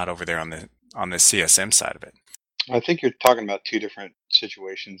 and not over there on the CSM side of it. I think you're talking about two different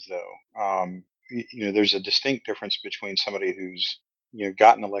situations, though. There's a distinct difference between somebody who's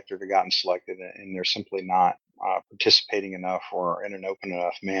gotten elected or gotten selected, and they're simply not participating enough or in an open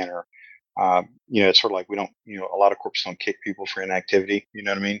enough manner. It's sort of like we don't, a lot of corps don't kick people for inactivity. You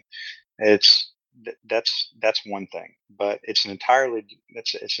know what I mean? That's one thing, but it's an entirely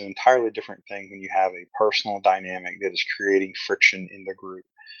different thing when you have a personal dynamic that is creating friction in the group.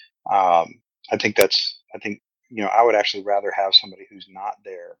 I think I would actually rather have somebody who's not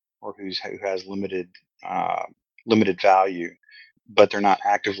there or who has limited value, but they're not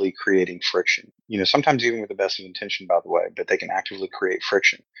actively creating friction. Sometimes even with the best of intention, by the way, but they can actively create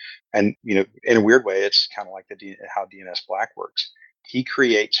friction. And in a weird way, it's kind of like how DNS Black works. He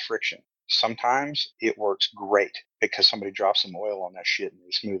creates friction. Sometimes it works great because somebody drops some oil on that shit and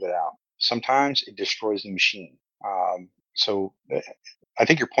they smooth it out. Sometimes it destroys the machine. So I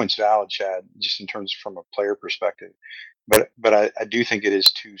think your point's valid, Chad, just in terms from a player perspective. But I do think it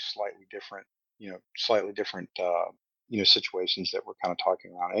is two slightly different situations that we're kind of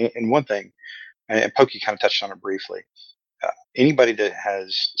talking about. And one thing, and Pokey kind of touched on it briefly. Anybody that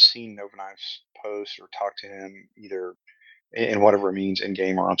has seen Novaknife's post or talked to him either in whatever it means in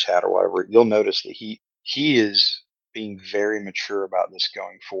game or on chat or whatever, you'll notice that he is being very mature about this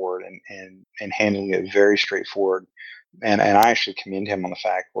going forward and handling it very straightforward. And I actually commend him on the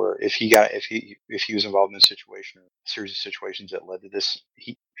fact where if he was involved in a situation or a series of situations that led to this,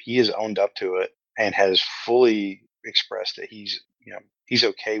 he has owned up to it and has fully expressed that he's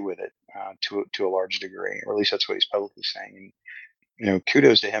okay with it to a large degree, or at least that's what he's publicly saying. And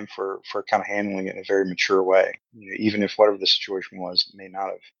kudos to him for kind of handling it in a very mature way. Even if whatever the situation was may not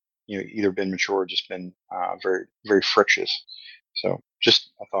have either been mature or just been very very frictious. So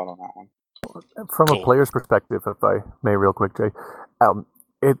just a thought on that one. From a player's perspective, if I may, real quick, Jay,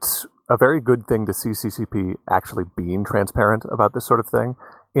 it's a very good thing to see CCP actually being transparent about this sort of thing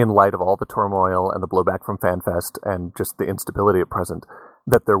in light of all the turmoil and the blowback from FanFest and just the instability at present,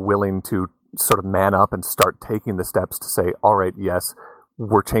 that they're willing to sort of man up and start taking the steps to say, all right, yes,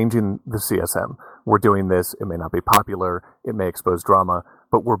 we're changing the CSM. We're doing this. It may not be popular. It may expose drama,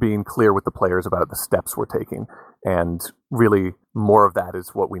 but we're being clear with the players about the steps we're taking. And really, more of that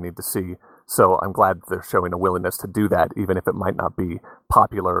is what we need to see. So I'm glad they're showing a willingness to do that, even if it might not be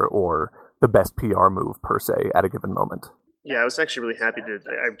popular or the best PR move per se at a given moment. Yeah, I was actually really happy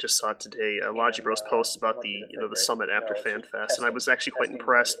I just saw today Logi Bros post about the summit after FanFest, and I was actually quite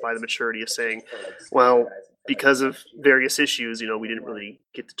impressed by the maturity of saying, well, because of various issues, we didn't really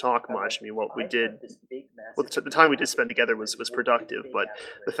get to talk much. I mean, what we did, the time we did spend together was productive, but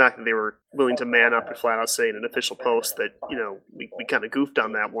the fact that they were willing to man up and flat out say in an official post that, we kind of goofed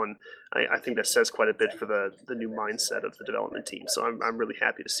on that one, I think that says quite a bit for the new mindset of the development team. So I'm really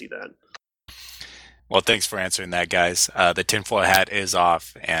happy to see that. Well, thanks for answering that, guys. The tinfoil hat is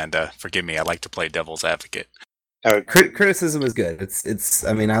off, and forgive me, I like to play devil's advocate. Criticism is good. It's.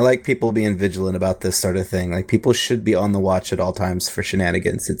 I mean, I like people being vigilant about this sort of thing. Like, people should be on the watch at all times for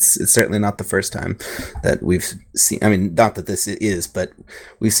shenanigans. It's certainly not the first time that we've seen. I mean, not that this is, but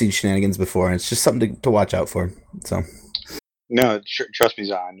we've seen shenanigans before, and it's just something to watch out for. So. No, trust me,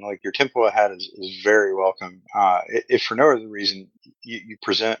 Zion. Like, your tinfoil hat is very welcome. If for no other reason, you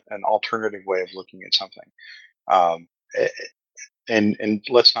present an alternative way of looking at something. and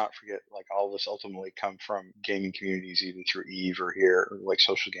let's not forget, like, all of this ultimately come from gaming communities, either through Eve or here, or like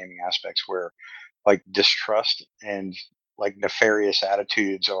social gaming aspects, where like distrust and like nefarious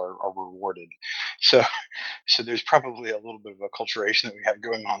attitudes are rewarded. So so there's probably a little bit of acculturation that we have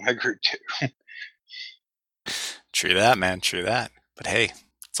going on in the group too. True that, man. True that. But hey,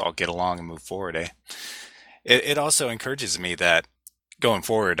 let's all get along and move forward, eh? It also encourages me that going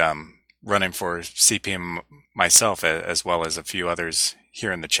forward, running for CPM myself, as well as a few others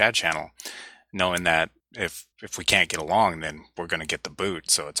here in the chat channel, knowing that if we can't get along, then we're going to get the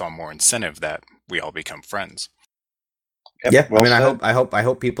boot. So it's all more incentive that we all become friends. Yep, Yeah, well I mean, said. I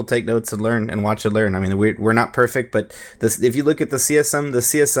hope people take notes and learn and watch and learn. I mean, we're not perfect, but if you look at the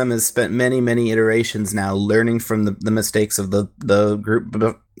CSM has spent many iterations now learning from the mistakes of the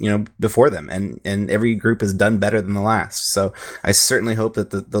group, before them, and every group has done better than the last. So I certainly hope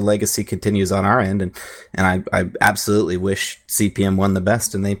that the legacy continues on our end, and I absolutely wish CPM won the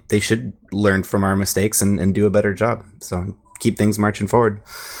best, and they should learn from our mistakes and do a better job. So keep things marching forward.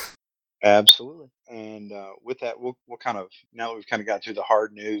 Absolutely. And with that, we'll kind of, now that we've kind of got through the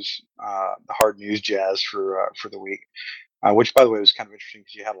hard news jazz for the week, which by the way was kind of interesting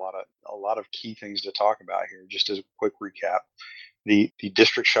because you had a lot of key things to talk about here. Just as a quick recap, the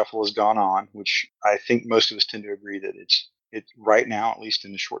district shuffle has gone on, which I think most of us tend to agree that it right now, at least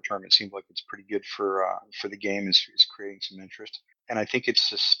in the short term, it seems like it's pretty good for the game. It's creating some interest, and I think it's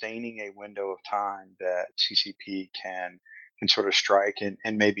sustaining a window of time that CCP can sort of strike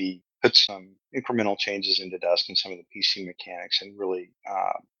and maybe put some incremental changes into Dust and some of the PC mechanics, and really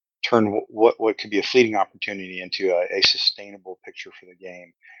turn what could be a fleeting opportunity into a sustainable picture for the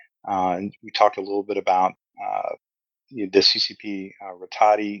game. And we talked a little bit about the CCP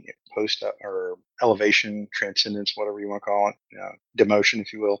Rattati post or elevation, transcendence, whatever you want to call it, demotion,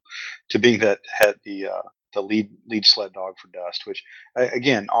 if you will, to being that had the lead sled dog for Dust. Which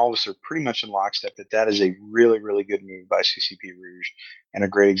again, all of us are pretty much in lockstep that is a really good move by CCP Rouge, and a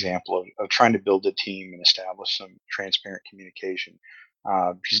great example of trying to build a team and establish some transparent communication.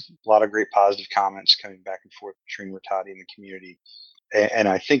 Just a lot of great positive comments coming back and forth between Rattati and the community. And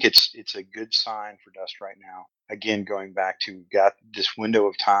I think it's a good sign for Dust right now. Again, going back to, we've got this window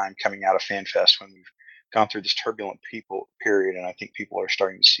of time coming out of FanFest when we've gone through this turbulent period, and I think people are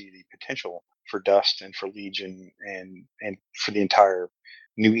starting to see the potential for Dust and for Legion and for the entire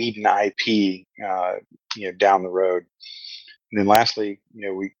New Eden IP, down the road. And then lastly,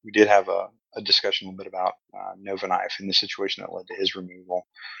 we did have a discussion a little bit about Nova Knife and the situation that led to his removal.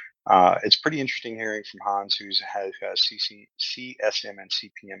 It's pretty interesting hearing from Hans, who has CSM and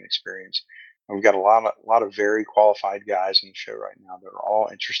CPM experience. And we've got a lot of very qualified guys in the show right now that are all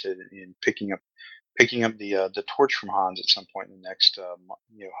interested in picking up the torch from Hans at some point in the next,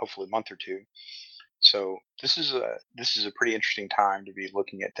 hopefully month or two. So this is a pretty interesting time to be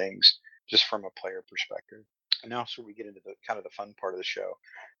looking at things just from a player perspective. And now, so we get into the kind of the fun part of the show,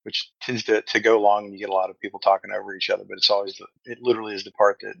 which tends to go long and you get a lot of people talking over each other, but it literally is the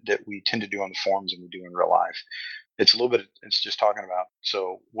part that we tend to do on the forums and we do in real life. It's just talking about,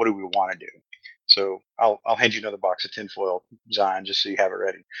 so what do we want to do? So I'll hand you another box of tinfoil, Zion, just so you have it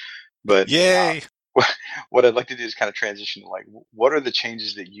ready. But Yay! What I'd like to do is kind of transition to, like, what are the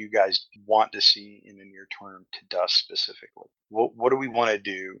changes that you guys want to see in the near term to Dust specifically? What do we want to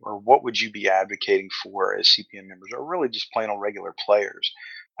do, or what would you be advocating for as CPM members, or really just plain old regular players?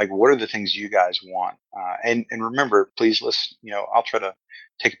 Like, what are the things you guys want? And remember, please listen. I'll try to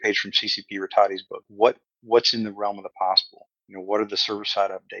take a page from CCP Rattati's book. What's in the realm of the possible? What are the server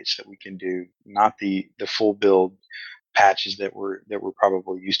side updates that we can do? Not the full build patches that we're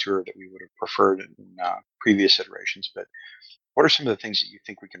probably used to, or that we would have preferred in previous iterations. But what are some of the things that you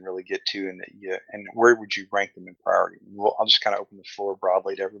think we can really get to, and where would you rank them in priority? I'll just kind of open the floor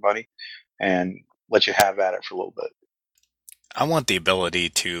broadly to everybody and let you have at it for a little bit. I want the ability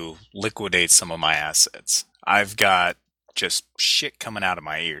to liquidate some of my assets. I've got just shit coming out of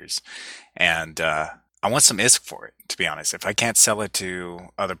my ears, and I want some ISK for it, to be honest. If I can't sell it to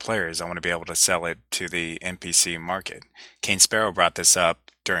other players, I want to be able to sell it to the NPC market. Kane Sparrow brought this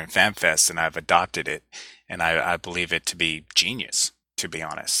up during FanFest, and I've adopted it, and I believe it to be genius, to be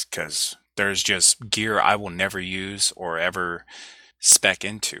honest, because there's just gear I will never use or ever spec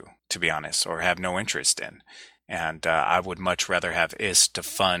into, to be honest, or have no interest in. And I would much rather have ISK to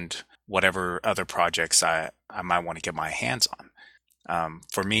fund whatever other projects I might want to get my hands on.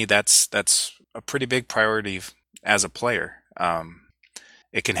 For me, that's a pretty big priority as a player.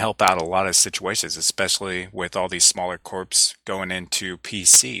 It can help out a lot of situations, especially with all these smaller corps going into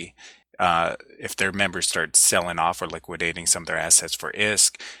PC. If their members start selling off or liquidating some of their assets for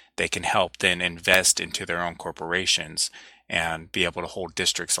ISK, they can help then invest into their own corporations and be able to hold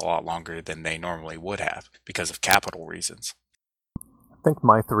districts a lot longer than they normally would have because of capital reasons. I think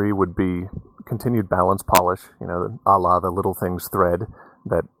my 3 would be continued balance polish, a la the little things thread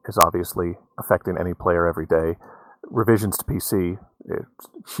that is obviously affecting any player every day. Revisions to PC,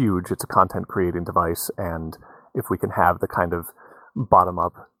 it's huge. It's a content creating device, and if we can have the kind of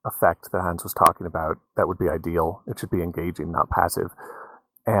bottom-up effect that Hans was talking about, that would be ideal. It should be engaging, not passive.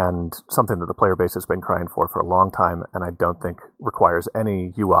 And something that the player base has been crying for a long time, and I don't think requires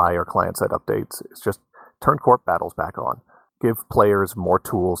any UI or client-side updates. It's just turn Corp battles back on. Give players more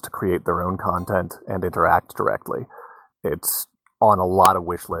tools to create their own content and interact directly. It's on a lot of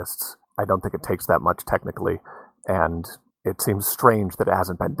wish lists. I don't think it takes that much technically, and it seems strange that it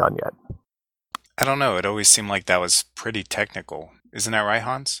hasn't been done yet. I don't know. It always seemed like that was pretty technical. Isn't that right,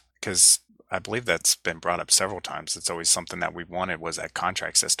 Hans? Because I believe that's been brought up several times. It's always something that we wanted was that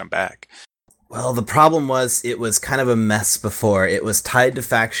contract system back. Well, the problem was it was kind of a mess before. It was tied to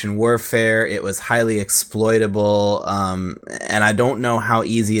faction warfare. It was highly exploitable. And I don't know how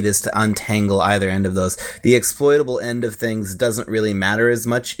easy it is to untangle either end of those. The exploitable end of things doesn't really matter as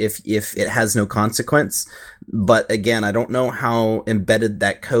much if it has no consequence. But again, I don't know how embedded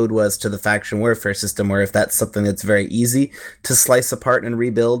that code was to the faction warfare system, or if that's something that's very easy to slice apart and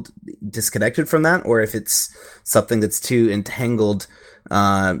rebuild disconnected from that, or if it's something that's too entangled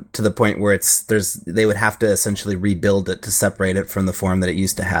to the point where they would have to essentially rebuild it to separate it from the form that it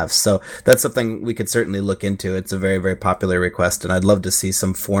used to have. So that's something we could certainly look into. It's a very, very popular request, and I'd love to see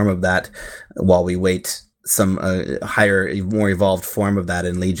some form of that while we wait some higher, more evolved form of that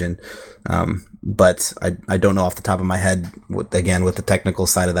in Legion. But I don't know off the top of my head what the technical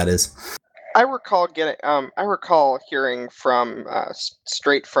side of that is. I recall hearing from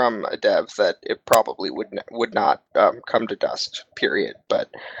straight from a dev that it probably would not come to Dust. Period. But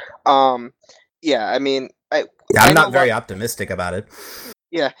yeah, I mean, I'm not very optimistic about it.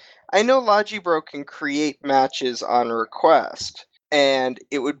 Yeah, I know Logibro can create matches on request, and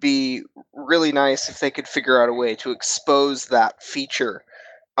it would be really nice if they could figure out a way to expose that feature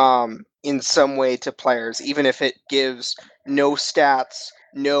in some way to players, even if it gives no stats,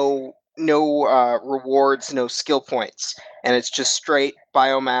 no rewards, no skill points, and it's just straight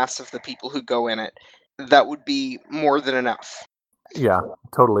biomass of the people who go in it. That would be more than enough. Yeah,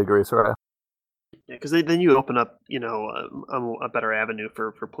 totally agree, Soraya. Yeah, because then you open up, a better avenue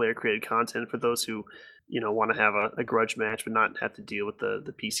for player-created content for those who, want to have a grudge match but not have to deal with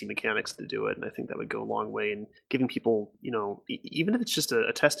the PC mechanics to do it. And I think that would go a long way in giving people, even if it's just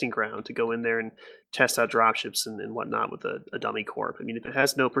a testing ground to go in there and test out dropships and whatnot with a dummy corp. I mean, if it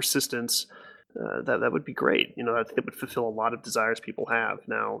has no persistence, that would be great. I think it would fulfill a lot of desires people have.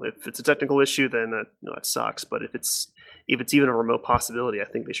 Now, if it's a technical issue, then that sucks. But if it's even a remote possibility, I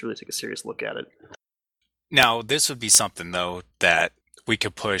think they should really take a serious look at it. Now, this would be something, though, that we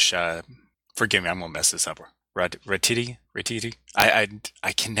could push. Forgive me, I'm going to mess this up. Ratiti?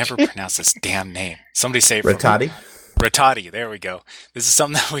 I can never pronounce this damn name. Somebody say it for Rattati? me. Rattati, there we go. This is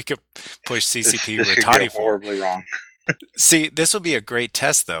something that we could push CCP this Rattati could go for. horribly wrong. See, this would be a great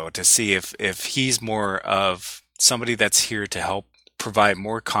test, though, to see if he's more of somebody that's here to help provide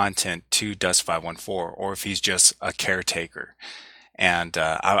more content to Dust 514, or if he's just a caretaker. And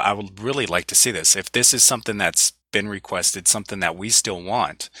I would really like to see this. If this is something that's been requested, something that we still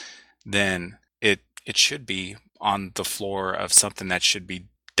want, then it should be on the floor of something that should be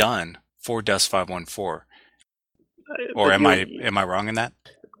done for Dust 514. Or am I wrong in that?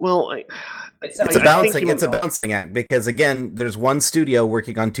 Well, It's a balancing act, because again, there's one studio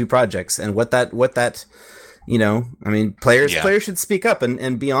working on two projects, and what that players should speak up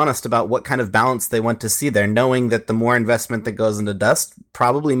and be honest about what kind of balance they want to see there, knowing that the more investment that goes into Dust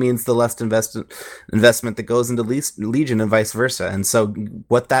probably means the less investment that goes into Legion and vice versa. And so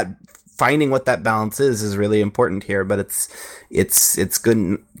finding what that balance is really important here, but it's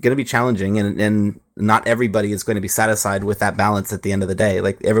going to be challenging, and not everybody is going to be satisfied with that balance at the end of the day.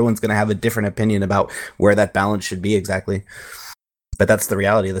 Like, everyone's going to have a different opinion about where that balance should be exactly. But that's the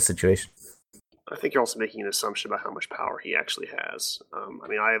reality of the situation. I think you're also making an assumption about how much power he actually has.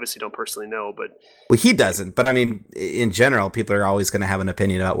 I obviously don't personally know, but... Well, he doesn't, but in general, people are always going to have an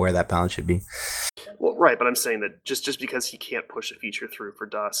opinion about where that balance should be. Well, right, but I'm saying that just because he can't push a feature through for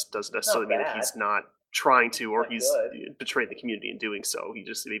Dust doesn't necessarily mean that he's not trying to, or he's betraying the community in doing so. He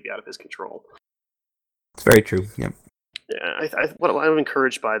just may be out of his control. It's very true, yeah. Yeah, what I'm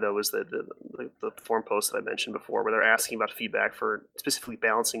encouraged by, though, is the forum post that I mentioned before, where they're asking about feedback for specifically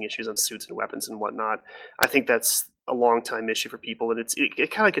balancing issues on suits and weapons and whatnot. I think that's a long time issue for people, and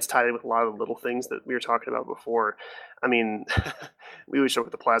it kind of gets tied in with a lot of the little things that we were talking about before. I mean, we always show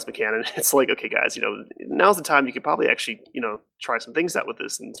with the plasma cannon. It's like, okay, guys, now's the time you could probably actually, try some things out with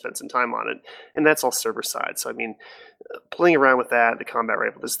this and spend some time on it. And that's all server side. So, I mean, playing around with that, the combat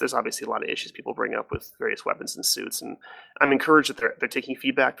rifle, there's obviously a lot of issues people bring up with various weapons and suits. And I'm encouraged that they're taking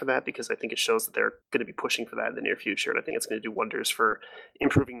feedback for that, because I think it shows that they're going to be pushing for that in the near future. And I think it's going to do wonders for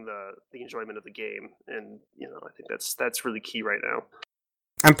improving the enjoyment of the game. And, I think that's really key right now.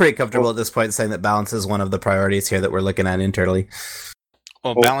 I'm pretty comfortable at this point saying that balance is one of the priorities here that we're looking at internally.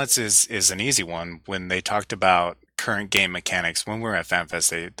 Well, balance is an easy one. When they talked about current game mechanics, when we were at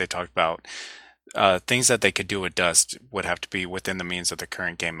FanFest, they talked about things that they could do with Dust would have to be within the means of the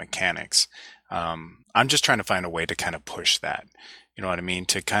current game mechanics. I'm just trying to find a way to kind of push that. You know what I mean?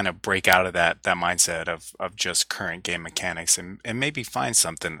 To kind of break out of that mindset of just current game mechanics and maybe find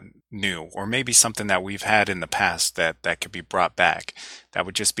something new, or maybe something that we've had in the past that could be brought back. That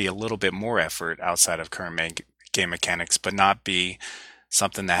would just be a little bit more effort outside of current game mechanics, but not be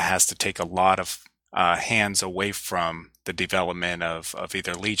something that has to take a lot of hands away from the development of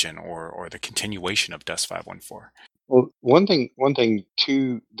either Legion or the continuation of Dust 514. Well, one thing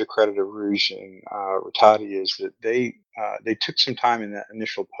to the credit of Rouge and Rattati is that they took some time in that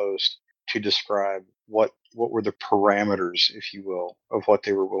initial post to describe what were the parameters, if you will, of what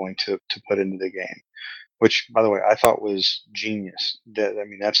they were willing to put into the game. Which, by the way, I thought was genius. That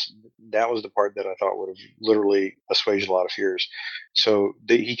was the part that I thought would have literally assuaged a lot of fears. So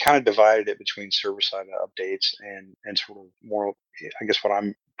he kind of divided it between server-side updates and sort of more, I guess what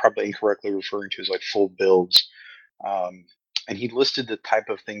I'm probably incorrectly referring to as like full builds. And he listed the type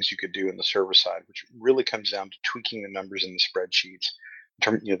of things you could do in the server side, which really comes down to tweaking the numbers in the spreadsheets, in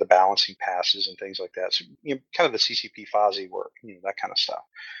terms, the balancing passes and things like that. So, kind of the CCP Fozzie work, that kind of stuff.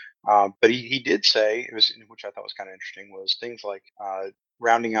 But he did say, which I thought was kind of interesting, was things like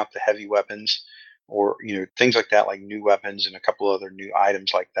rounding out the heavy weapons, or things like that, like new weapons and a couple other new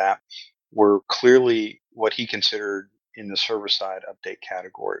items like that, were clearly what he considered in the server side update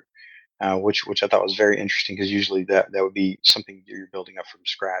category. Which I thought was very interesting, because usually that would be something you're building up from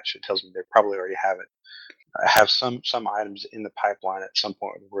scratch. It tells me they probably already have some items in the pipeline at some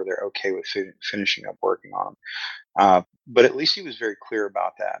point where they're okay with finishing up working on them. But at least he was very clear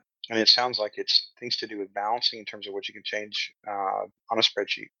about that. And it sounds like it's things to do with balancing in terms of what you can change on a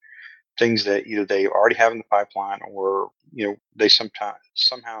spreadsheet, things that either they already have in the pipeline, or they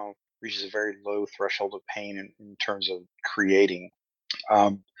somehow reaches a very low threshold of pain in terms of creating.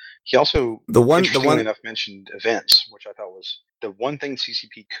 He also, interestingly enough, mentioned events, which I thought was the one thing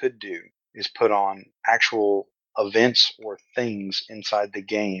CCP could do, is put on actual events or things inside the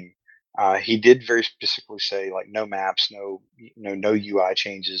game. He did very specifically say, like, no maps, no UI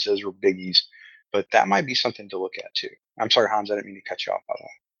changes. Those were biggies, but that might be something to look at too. I'm sorry, Hans, I didn't mean to cut you off by the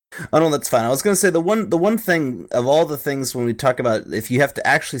way. Oh no, that's fine. I was going to say the one thing of all the things when we talk about, if you have to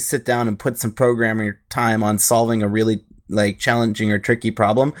actually sit down and put some programming time on solving a really challenging or tricky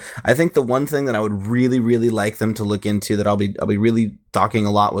problem, I think the one thing that I would really, really like them to look into, that I'll be really talking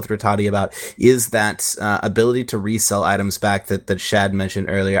a lot with Rattati about, is that ability to resell items back that Shad mentioned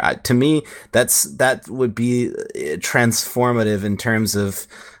earlier. To me, that would be transformative in terms of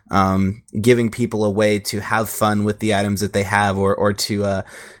giving people a way to have fun with the items that they have, or to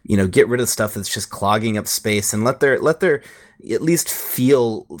get rid of stuff that's just clogging up space, and let their at least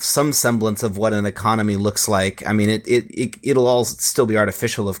feel some semblance of what an economy looks like. I mean, it'll all still be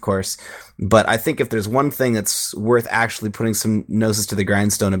artificial, of course, but I think if there's one thing that's worth actually putting some noses to the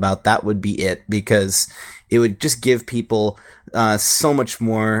grindstone about, that would be it, because it would just give people so much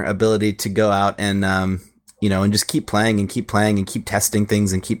more ability to go out and and just keep playing and keep testing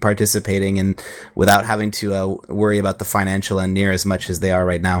things and keep participating, and without having to worry about the financial end near as much as they are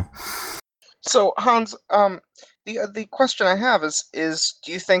right now. So Hans, the question I have is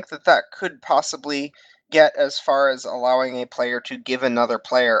do you think that could possibly get as far as allowing a player to give another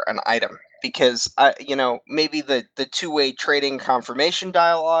player an item? Because maybe the two-way trading confirmation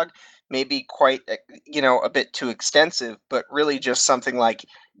dialogue may be quite a bit too extensive, but really just something like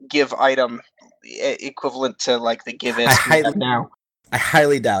give item equivalent to like the give it now. I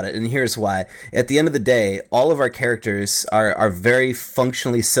highly doubt it, and here's why. At the end of the day, all of our characters are very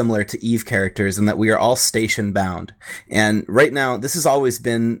functionally similar to EVE characters in that we are all station bound. And right now, this has always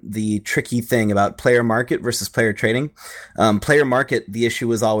been the tricky thing about player market versus player trading. Player market, the issue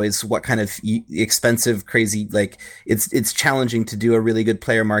was always what kind of expensive, crazy, it's challenging to do a really good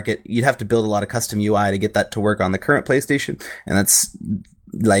player market. You'd have to build a lot of custom UI to get that to work on the current PlayStation, and that's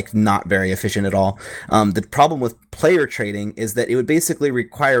like not very efficient at all. The problem with player trading is that it would basically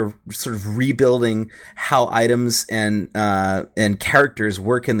require sort of rebuilding how items and characters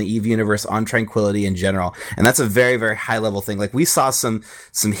work in the Eve universe on Tranquility in general, and that's a very, very high level thing. Like we saw some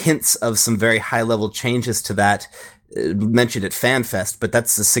hints of some very high level changes to that mentioned at FanFest, but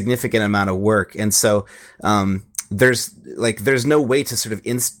that's a significant amount of work, and so there's no way to sort of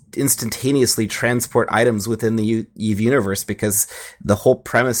instantaneously transport items within the Eve universe, because the whole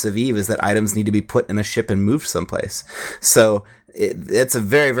premise of Eve is that items need to be put in a ship and moved someplace. So it's a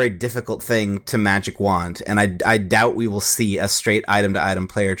very, very difficult thing to magic wand, and I doubt we will see a straight item to item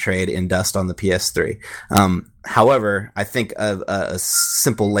player trade in Dust on the PS3. However, I think a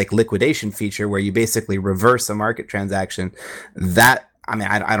simple like liquidation feature where you basically reverse a market transaction, that, I mean,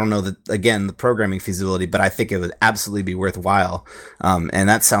 I don't know the programming feasibility, but I think it would absolutely be worthwhile. And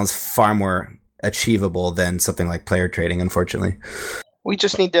that sounds far more achievable than something like player trading, unfortunately. We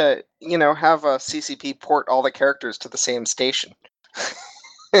just need to, have a CCP port all the characters to the same station.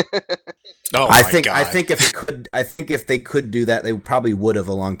 Oh I my God. I think if they could do that, they probably would have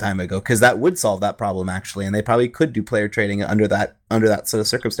a long time ago, because that would solve that problem actually, and they probably could do player trading under that sort of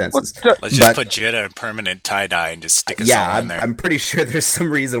circumstances. Let's just put Jitta in permanent tie-dye and just stick us all in there. I'm pretty sure there's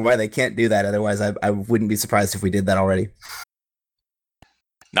some reason why they can't do that. Otherwise, I wouldn't be surprised if we did that already.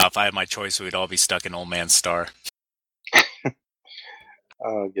 Now, if I had my choice, we'd all be stuck in Old Man Star.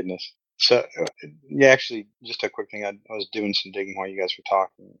 Oh, goodness. So, yeah, actually, just a quick thing. I was doing some digging while you guys were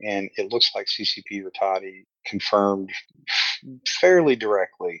talking, and it looks like CCP Rattati confirmed fairly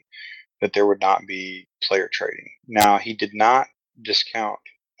directly that there would not be player trading. Now, he did not discount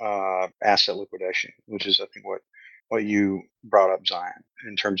asset liquidation, which is, I think, what you brought up, Zion,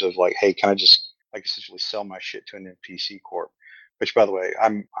 in terms of like, hey, can I just like essentially sell my shit to an NPC corp? Which, by the way,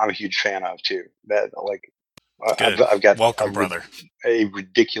 I'm a huge fan of too. That like. I've got welcome, brother. A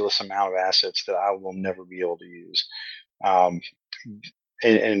ridiculous amount of assets that I will never be able to use,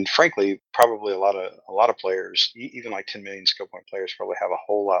 and frankly, probably a lot of players, even like 10 million skill point players, probably have a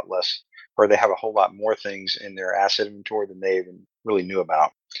whole lot less, or they have a whole lot more things in their asset inventory than they even really knew about.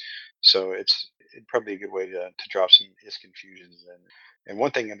 So it'd probably be a good way to drop some confusions in. And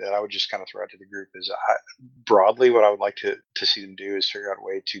one thing that I would just kind of throw out to the group is, broadly, what I would like to see them do is figure out a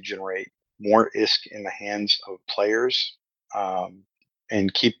way to generate more ISK in the hands of players,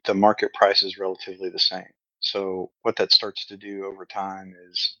 and keep the market prices relatively the same. So what that starts to do over time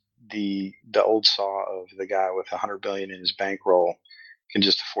is the old saw of the guy with 100 billion in his bankroll can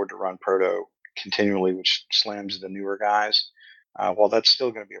just afford to run proto continually, which slams the newer guys. While that's still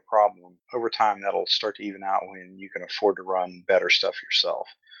going to be a problem, over time that'll start to even out when you can afford to run better stuff yourself,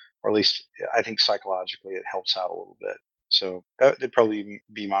 or at least I think psychologically it helps out a little bit. So that'd probably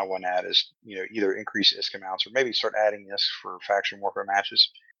be my one add is, either increase ISK amounts or maybe start adding ISK for faction warfare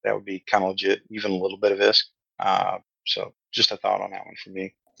matches. That would be kind of legit, even a little bit of ISK. So just a thought on that one for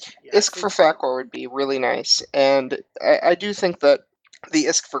me. ISK for FAC War would be really nice. And I do think that the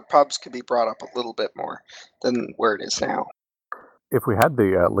ISK for pubs could be brought up a little bit more than where it is now. If we had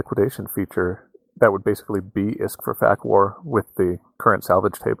the liquidation feature, that would basically be ISK for FAC War with the current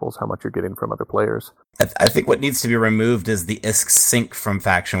salvage tables, how much you're getting from other players. I think what needs to be removed is the ISK sync from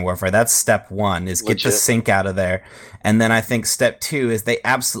faction warfare. That's step one, is get the sync out of there. And then I think step two is they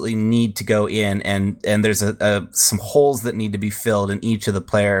absolutely need to go in and there's some holes that need to be filled in each of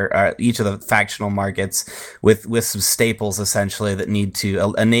the factional markets with some staples essentially that need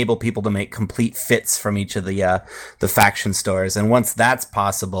to enable people to make complete fits from each of the faction stores. And once that's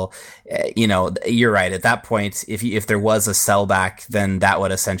possible, you're right. At that point, if there was a sellback, then that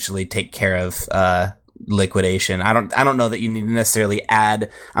would essentially take care of liquidation. I don't know that you need to necessarily add.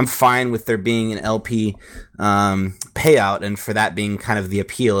 I'm fine with there being an LP payout, and for that being kind of the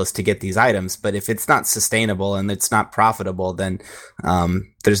appeal is to get these items. But if it's not sustainable and it's not profitable, then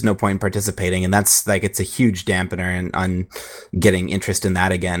there's no point in participating, and that's like it's a huge dampener on getting interest in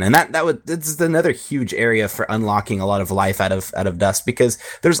that again. And that's another huge area for unlocking a lot of life out of Dust, because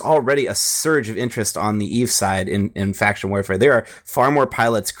there's already a surge of interest on the Eve side in faction warfare. There are far more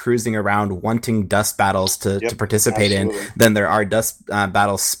pilots cruising around wanting Dust battles to participate in than there are Dust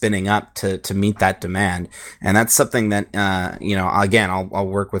battles spinning up to meet that demand. And that's something that again, I'll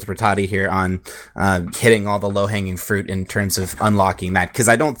work with Rattati here on hitting all the low hanging fruit in terms of unlocking that, because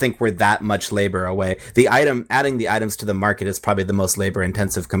I don't think we're that much labor away. Adding the items to the market is probably the most labor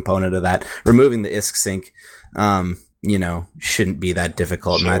intensive component of that. Removing the ISK sync, shouldn't be that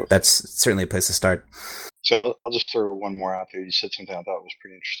difficult, and that's certainly a place to start. So I'll just throw one more out there. You said something I thought was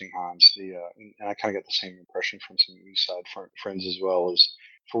pretty interesting, Hans. And I kind of got the same impression from some East Side friends as well. Is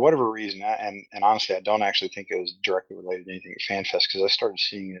for whatever reason, and honestly, I don't actually think it was directly related to anything at FanFest because I started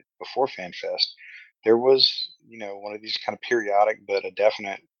seeing it before FanFest. There was, one of these kind of periodic but a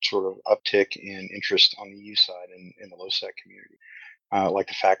definite sort of uptick in interest on the EU side in the low-sec community, like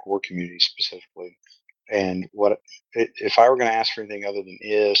the FAC War community specifically. And if I were going to ask for anything other than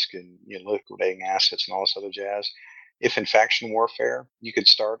ISK and liquidating assets and all this other jazz, if in faction warfare you could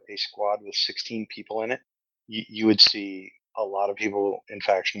start a squad with 16 people in it, you would see a lot of people in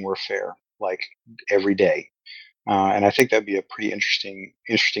faction warfare like every day. And I think that'd be a pretty interesting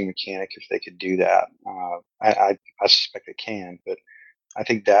mechanic if they could do that. I suspect they can, but I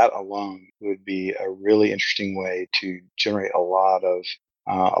think that alone would be a really interesting way to generate a lot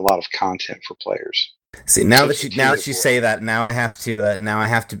of content for players. See, now that you say that, now I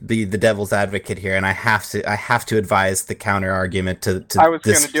have to be the devil's advocate here, and I have to advise the counter argument to I was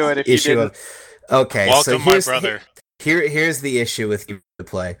this going to do it if issue you didn't. Okay, welcome, so my brother. Here's the issue with you to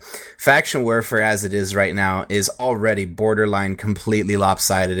play. Faction warfare as it is right now is already borderline completely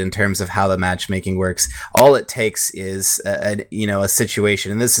lopsided in terms of how the matchmaking works. All it takes is a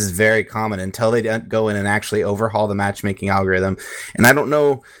situation, and this is very common until they go in and actually overhaul the matchmaking algorithm. And I don't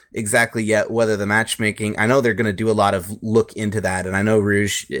know exactly yet whether the matchmaking, I know they're going to do a lot of look into that, and I know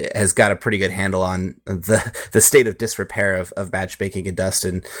Rouge has got a pretty good handle on the state of disrepair of matchmaking in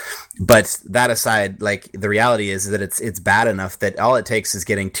Dustin. But that aside, like, the reality is that it's bad enough that all it takes is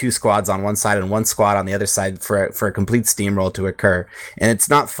getting two squads on one side and one squad on the other side for a complete steamroll to occur, and it's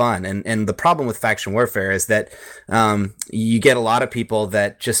not fun. And the problem with faction warfare is that you get a lot of people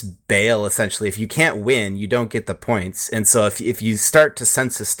that just bail. Essentially, if you can't win, you don't get the points, and so if you start to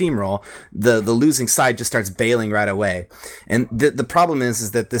sense a steamroll, the losing side just starts bailing right away. And the problem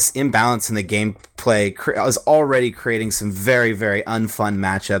is that this imbalance in the gameplay is already creating some very, very unfun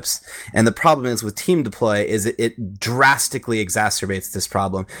matchups. And the problem is with team deploy is it drastically exacerbates this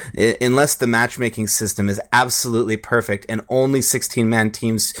problem. Unless the matchmaking system is absolutely perfect and only 16-man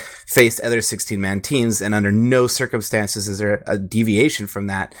teams face other 16-man teams, and under no circumstances is there a deviation from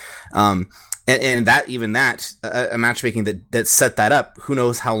that. And a matchmaking that set that up, who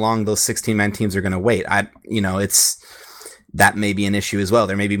knows how long those 16-man teams are going to wait. That may be an issue as well.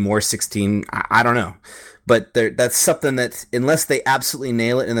 There may be more 16. I don't know. But that's something that, unless they absolutely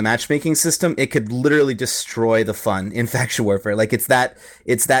nail it in the matchmaking system, it could literally destroy the fun in faction warfare. Like, it's that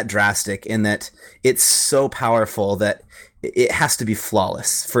drastic in that it's so powerful that it has to be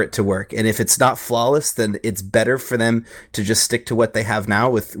flawless for it to work. And if it's not flawless, then it's better for them to just stick to what they have now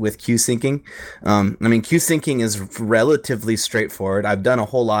with queue syncing. Queue syncing is relatively straightforward. I've done a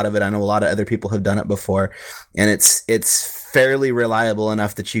whole lot of it. I know a lot of other people have done it before, and it's fairly reliable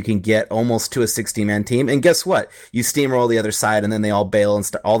enough that you can get almost to a 60-man team. And guess what? You steamroll the other side, and then they all bail, and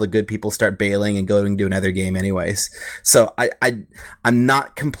all the good people start bailing and going to another game anyways. So I'm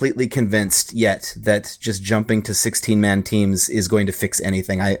not completely convinced yet that just jumping to 16-man teams is going to fix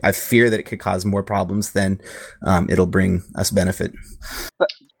anything. I fear that it could cause more problems than it'll bring us benefit.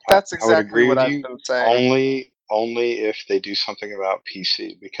 That's exactly what I've been saying. Only if they do something about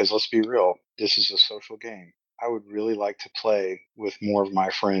PC, because let's be real, this is a social game. I would really like to play with more of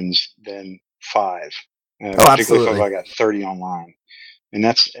my friends than 5, particularly if I got 30 online, and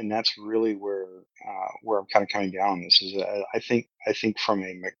that's really where I'm kind of coming down on this. Is I think from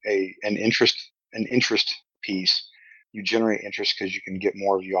an interest piece, you generate interest because you can get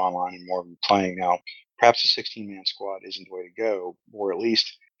more of you online and more of you playing. Now, perhaps a 16-man squad isn't the way to go, or at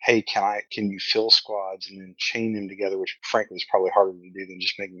least, hey, can you fill squads and then chain them together, which frankly is probably harder to do than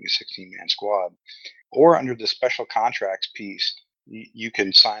just making a 16-man squad. Or under the special contracts piece, you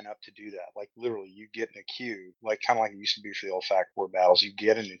can sign up to do that. Like, literally, you get in a queue, like kind of like it used to be for the old FAC War battles. You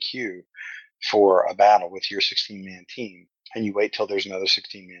get in a queue for a battle with your 16-man team, and you wait till there's another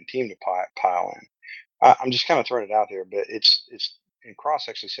 16-man team to pile in. I'm just kind of throwing it out there, but it's and Cross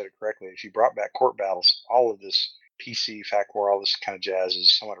actually said it correctly. If you brought back court battles, all of this PC, FAC War, all this kind of jazz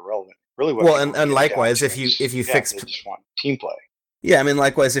is somewhat irrelevant. Really, and likewise, if you fixed, they just want team play. Yeah,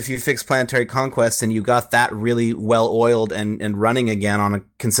 likewise, if you fix Planetary Conquest and you got that really well-oiled and running again on a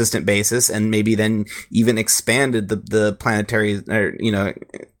consistent basis, and maybe then even expanded the planetary,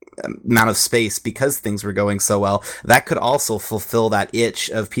 amount of space because things were going so well, that could also fulfill that itch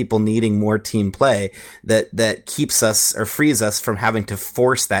of people needing more team play that keeps us or frees us from having to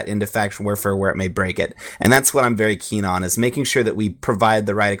force that into faction warfare where it may break it. And that's what I'm very keen on, is making sure that we provide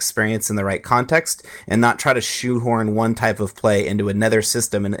the right experience in the right context and not try to shoehorn one type of play into another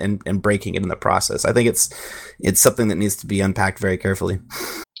system and breaking it in the process. I think it's something that needs to be unpacked very carefully.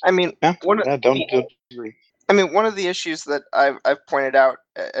 Don't agree. One of the issues that I've pointed out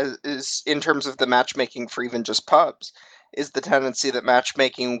is in terms of the matchmaking for even just pubs is the tendency that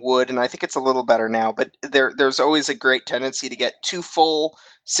matchmaking would, and I think it's a little better now, but there's always a great tendency to get two full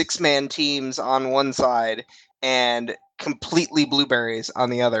 6-man teams on one side and completely blueberries on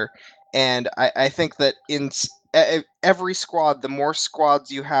the other. And I think that in every squad, the more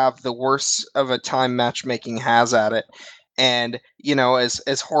squads you have, the worse of a time matchmaking has at it. And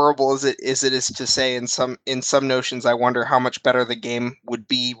as horrible as it is to say, in some notions, I wonder how much better the game would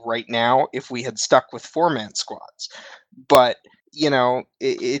be right now if we had stuck with 4-man squads. But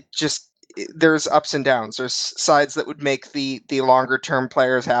there's ups and downs. There's sides that would make the longer term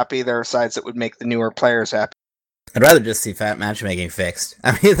players happy. There are sides that would make the newer players happy. I'd rather just see fat matchmaking fixed.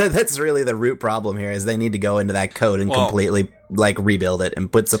 I mean, that's really the root problem here. Is they need to go into that code and completely rebuild it and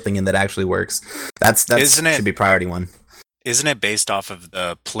put something in that actually works. That should be priority one. Isn't it based off of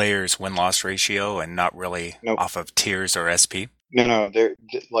the player's win-loss ratio and not really off of tiers or SP? No, they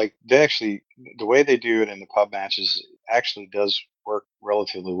actually, the way they do it in the pub matches actually does work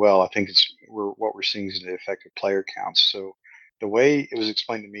relatively well. I think what we're seeing is the effective player counts. So the way it was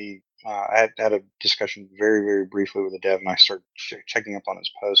explained to me, I had a discussion very, very briefly with a dev, and I started checking up on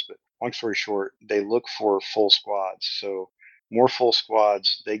his post. But long story short, they look for full squads. So more full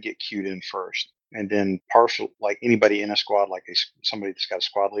squads, they get queued in first. And then partial, like anybody in a squad, like somebody that's got a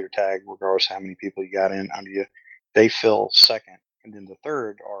squad leader tag, regardless of how many people you got in under you, they fill second. And then the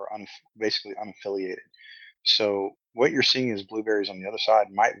third are basically unaffiliated. So what you're seeing is blueberries on the other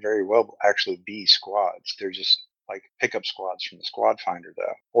side might very well actually be squads. They're just like pickup squads from the squad finder,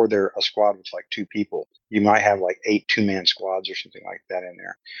 though, or they're a squad with like 2 people. You might have like 8 2-man squads or something like that in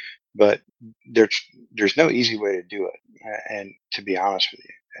there. But there's no easy way to do it, and to be honest with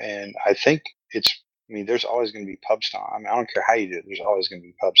you, and I think there's always going to be pub stomps. I mean, I don't care how you do it. There's always going to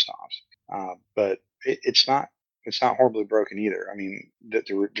be pub stomps, but it's not horribly broken either. I mean,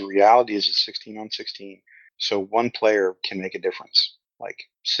 the reality is it's 16 on 16, so one player can make a difference. Like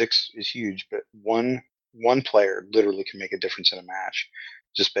 6 is huge, but one player literally can make a difference in a match,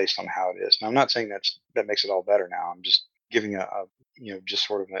 just based on how it is. And I'm not saying that makes it all better now. I'm just giving just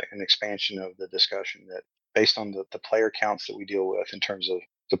sort of an expansion of the discussion that based on the player counts that we deal with in terms of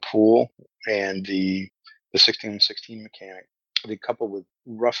the pool and the 16 on 16 mechanic, I think coupled with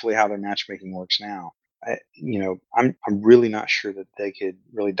roughly how their matchmaking works now, I'm really not sure that they could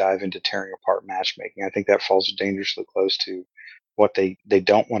really dive into tearing apart matchmaking. I think that falls dangerously close to what they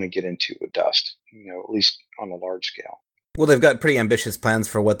don't want to get into with Dust, at least on a large scale. Well, they've got pretty ambitious plans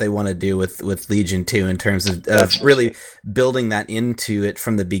for what they want to do with Legion 2 in terms of really building that into it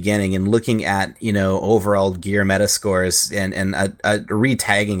from the beginning and looking at, overall gear meta scores and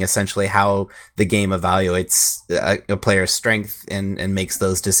re-tagging essentially how the game evaluates a player's strength and makes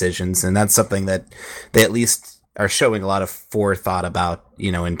those decisions. And that's something that they at least are showing a lot of forethought about,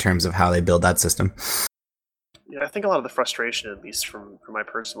 in terms of how they build that system. Yeah, I think a lot of the frustration, at least from my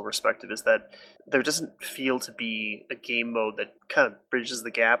personal perspective, is that there doesn't feel to be a game mode that kind of bridges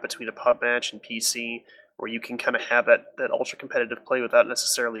the gap between a pub match and PC, where you can kind of have that ultra competitive play without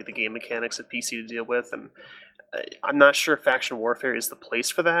necessarily the game mechanics of PC to deal with. And I'm not sure if Faction Warfare is the place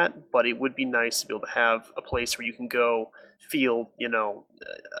for that, but it would be nice to be able to have a place where you can go field,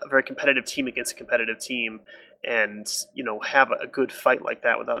 a very competitive team against a competitive team, and have a good fight like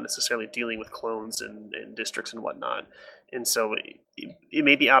that without necessarily dealing with clones and districts and whatnot. And so it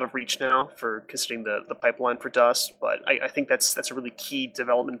may be out of reach now for considering the pipeline for Dust, but I think that's a really key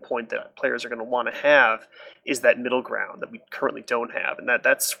development point that players are going to want to have, is that middle ground that we currently don't have. And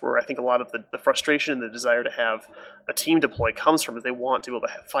that's where I think a lot of the frustration and the desire to have a team deploy comes from, is they want to be able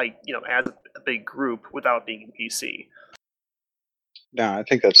to fight as a big group without being in PC. No, I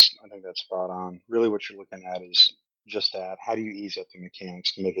think that's spot on. Really, what you're looking at is just that. How do you ease up the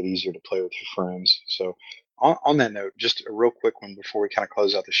mechanics to make it easier to play with your friends? So, on that note, just a real quick one before we kind of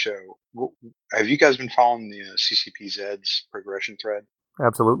close out the show. Have you guys been following the CCPZ's progression thread?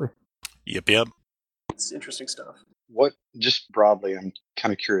 Absolutely. Yep. It's interesting stuff. Just broadly, I'm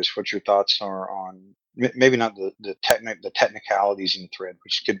kind of curious what your thoughts are on maybe not the technicalities in the thread,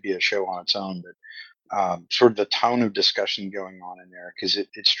 which could be a show on its own, but sort of the tone of discussion going on in there, because it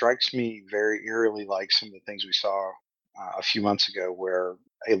strikes me very eerily like some of the things we saw a few months ago, where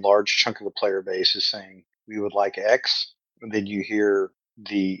a large chunk of the player base is saying we would like X, and then you hear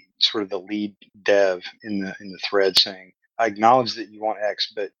the sort of the lead dev in the thread saying, I acknowledge that you want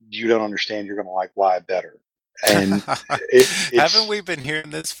X, but you don't understand you're going to like Y better. And haven't we been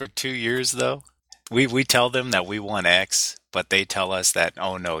hearing this for 2 years though? We tell them that we want X, but they tell us that,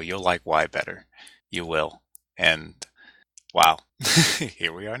 oh no, you'll like Y better. You will. And wow,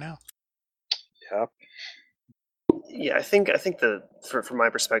 here we are now. Yep. Yeah, I think from my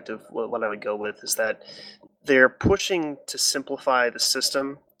perspective, what I would go with is that they're pushing to simplify the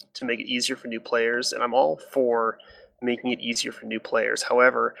system to make it easier for new players, and I'm all for making it easier for new players.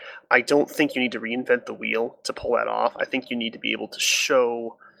 However, I don't think you need to reinvent the wheel to pull that off. I think you need to be able to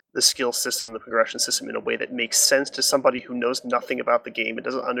show the skill system, the progression system in a way that makes sense to somebody who knows nothing about the game and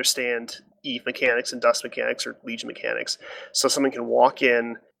doesn't understand Eve mechanics and Dust mechanics or Legion mechanics. So someone can walk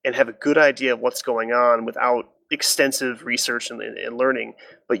in and have a good idea of what's going on without extensive research and learning,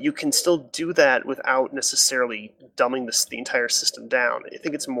 but you can still do that without necessarily dumbing the entire system down. I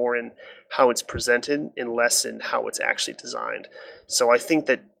think it's more in how it's presented and less in how it's actually designed. So I think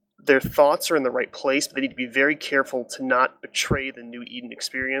that their thoughts are in the right place, but they need to be very careful to not betray the New Eden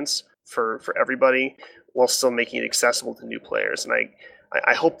experience for everybody while still making it accessible to new players. And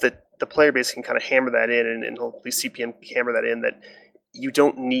I hope that the player base can kind of hammer that in, and hopefully CPM can hammer that in, that you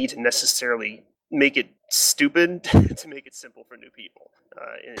don't need to necessarily make it stupid to make it simple for new people,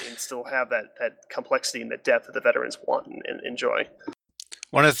 and still have that complexity and that depth that the veterans want and enjoy.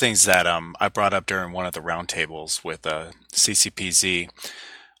 One of the things that I brought up during one of the roundtables with CCPZ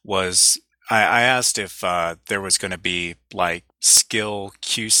was I asked if there was going to be like skill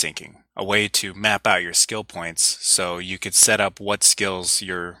queue syncing, a way to map out your skill points so you could set up what skills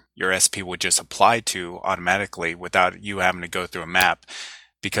your SP would just apply to automatically without you having to go through a map,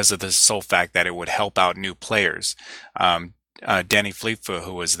 because of the sole fact that it would help out new players. Danny Fleetfoot,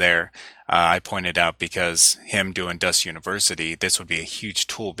 who was there, I pointed out, because him doing Dust University, this would be a huge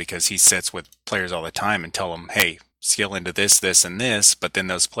tool, because he sits with players all the time and tell them, hey, skill into this, this, and this, but then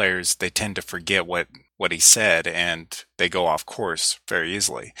those players, they tend to forget what he said, and they go off course very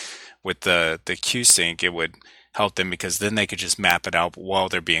easily. With the Q-Sync, it would help them, because then they could just map it out while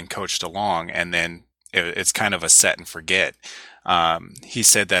they're being coached along, and then it's kind of a set and forget. He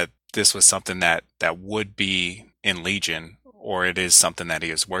said that this was something that would be in Legion, or it is something that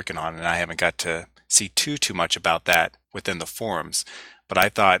he is working on, and I haven't got to see too much about that within the forums. But I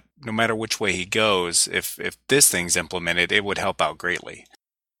thought no matter which way he goes, if this thing's implemented, it would help out greatly.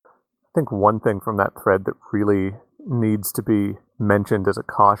 I think one thing from that thread that really needs to be mentioned as a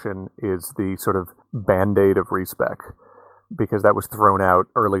caution is the sort of band-aid of respec, because that was thrown out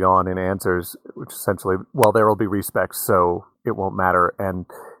early on in answers, which essentially, well, there will be respecs, so it won't matter. And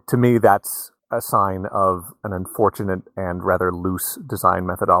to me, that's a sign of an unfortunate and rather loose design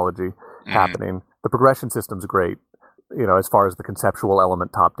methodology happening. The progression system's great, as far as the conceptual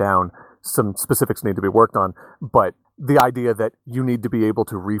element top down. Some specifics need to be worked on, but the idea that you need to be able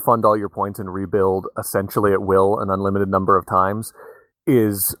to refund all your points and rebuild essentially at will an unlimited number of times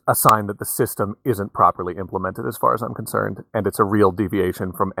is a sign that the system isn't properly implemented as far as I'm concerned, and it's a real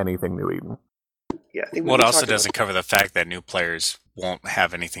deviation from anything New Eden. Yeah, I think it also doesn't cover the fact that new players won't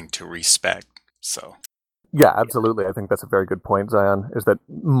have anything to respect. So yeah, absolutely. I think that's a very good point, Zion, is that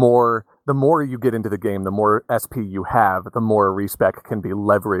the more you get into the game, the more SP you have, the more a respec can be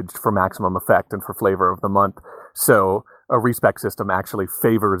leveraged for maximum effect and for flavor of the month. So a respec system actually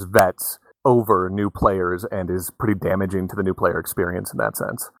favors vets over new players and is pretty damaging to the new player experience in that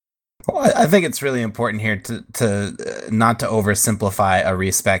sense. Well, I think it's really important here to not to oversimplify a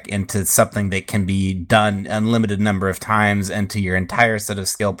respec into something that can be done unlimited number of times and to your entire set of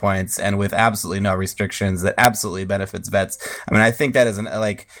skill points and with absolutely no restrictions that absolutely benefits vets. I mean, I think that is an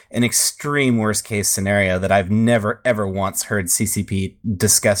extreme worst case scenario that I've never ever once heard CCP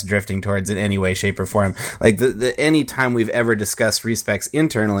discuss drifting towards in any way, shape, or form. Like any time we've ever discussed respecs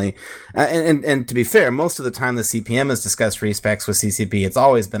internally, and to be fair, most of the time the CPM has discussed respecs with CCP, it's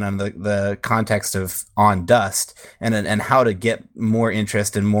always been on the context of on Dust and how to get more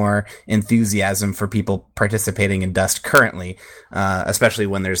interest and more enthusiasm for people participating in Dust currently, especially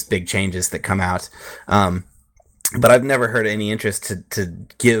when there's big changes that come out. But I've never heard any interest to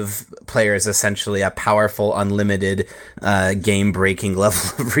give players essentially a powerful, unlimited, game-breaking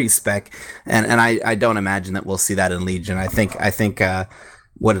level of respec, and I don't imagine that we'll see that in Legion. I think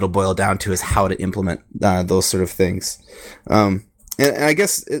what it'll boil down to is how to implement those sort of things. And I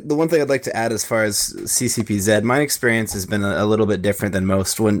guess the one thing I'd like to add as far as CCPZ, my experience has been a little bit different than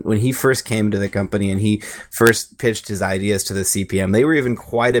most. When he first came to the company and he first pitched his ideas to the CPM, they were even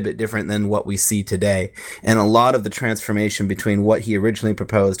quite a bit different than what we see today. And a lot of the transformation between what he originally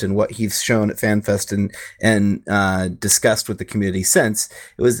proposed and what he's shown at FanFest and discussed with the community since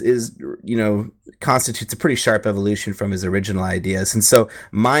constitutes a pretty sharp evolution from his original ideas. And so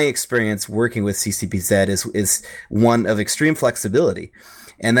my experience working with CCPZ is one of extreme flexibility.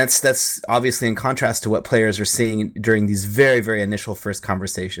 And that's obviously in contrast to what players are seeing during these very, very initial first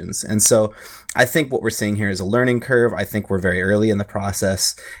conversations. And so I think what we're seeing here is a learning curve. I think we're very early in the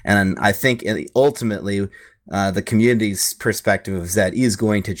process. And I think ultimately the community's perspective of Zed is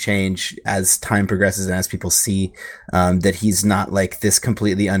going to change as time progresses and as people see that he's not like this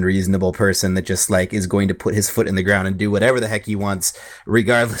completely unreasonable person that just like is going to put his foot in the ground and do whatever the heck he wants,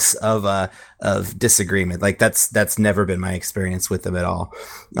 regardless of disagreement. Like that's never been my experience with him at all.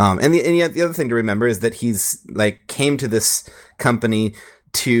 And the other thing to remember is that he's like came to this company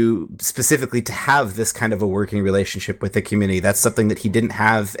to specifically to have this kind of a working relationship with the community. That's something that he didn't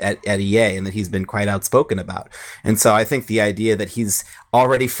have at EA and that he's been quite outspoken about. And so I think the idea that he's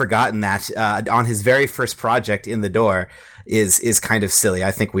already forgotten that on his very first project in the door is kind of silly.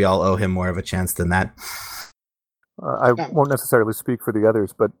 I think we all owe him more of a chance than that. I won't necessarily speak for the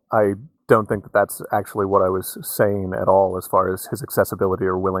others, but I don't think that that's actually what I was saying at all as far as his accessibility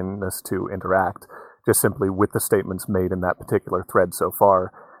or willingness to interact. Just simply with the statements made in that particular thread so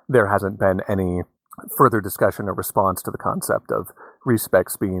far, there hasn't been any further discussion or response to the concept of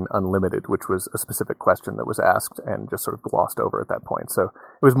respecs being unlimited, which was a specific question that was asked and just sort of glossed over at that point. So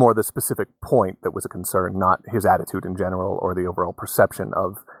it was more the specific point that was a concern, not his attitude in general or the overall perception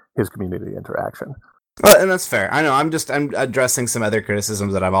of his community interaction. Well, and that's fair. I know. I'm addressing some other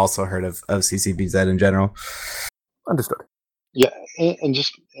criticisms that I've also heard of CCPZ in general. Understood. Yeah, and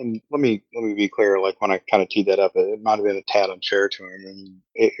let me be clear. Like when I kind of teed that up, it might have been a tad unfair to him, and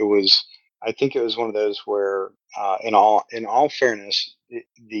it was. I think it was one of those where, in all fairness,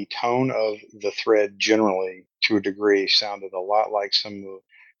 the tone of the thread generally, to a degree, sounded a lot like some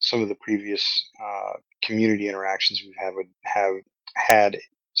of the previous community interactions we have had,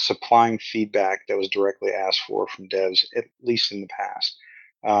 supplying feedback that was directly asked for from devs, at least in the past.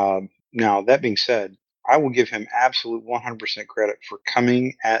 Now that being said, I will give him absolute 100% credit for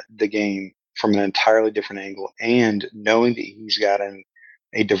coming at the game from an entirely different angle and knowing that he's got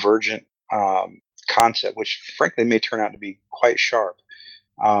a divergent concept, which frankly may turn out to be quite sharp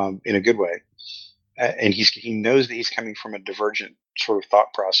in a good way. And he knows that he's coming from a divergent sort of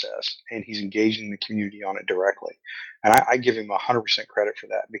thought process, and he's engaging the community on it directly. And I give him 100% credit for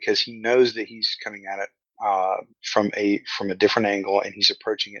that because he knows that he's coming at it from a different angle, and he's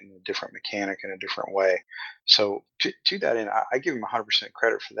approaching it in a different mechanic in a different way. So to that end, I give him 100%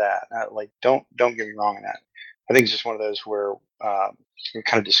 credit for that. Don't get me wrong on that. I think it's just one of those where we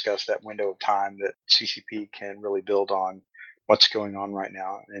kind of discussed that window of time that CCP can really build on what's going on right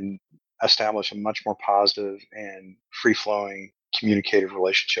now and establish a much more positive and free-flowing communicative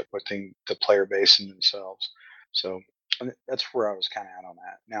relationship within the player base and themselves. So that's where I was kind of at on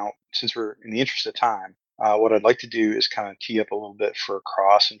that. Now, since we're in the interest of time, what I'd like to do is kind of tee up a little bit for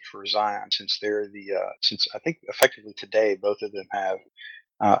Cross and for Zion, since they're since I think effectively today both of them have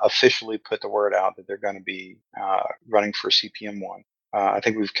officially put the word out that they're going to be running for CPM1. I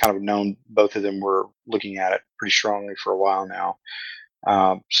think we've kind of known both of them were looking at it pretty strongly for a while now.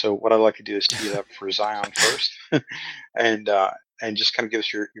 So what I'd like to do is tee it up for Zion first, and just kind of give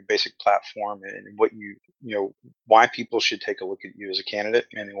us your basic platform and what why people should take a look at you as a candidate,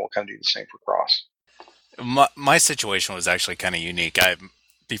 and then we'll kind of do the same for Cross. My situation was actually kind of unique.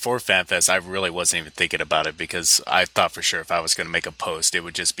 Before FanFest, I really wasn't even thinking about it because I thought for sure if I was going to make a post, it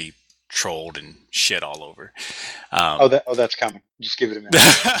would just be trolled and shit all over. That's coming. Just give it a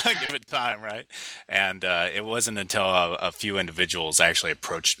minute. Give it time, right? And it wasn't until a few individuals actually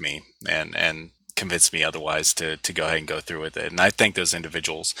approached me and convinced me otherwise to go ahead and go through with it. And I thank those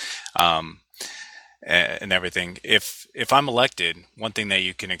individuals and everything. If I'm elected, one thing that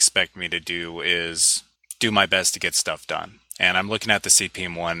you can expect me to do is do my best to get stuff done. And I'm looking at the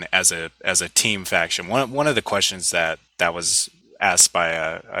CPM1 as a team faction. One of the questions that was asked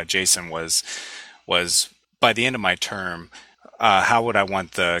by Jason was by the end of my term, how would I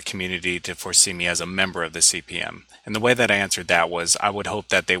want the community to foresee me as a member of the CPM? And the way that I answered that was I would hope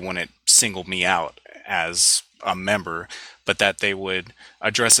that they wouldn't single me out as a member, but that they would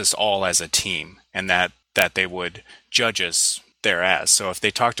address us all as a team, and that they would judge us thereas. So if they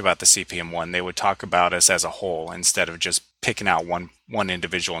talked about the CPM1, they would talk about us as a whole instead of just picking out one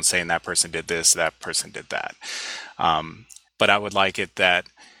individual and saying that person did this, that person did that. But I would like it that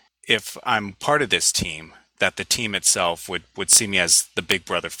if I'm part of this team, that the team itself would see me as the big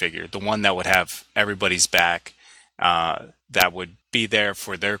brother figure, the one that would have everybody's back, that would be there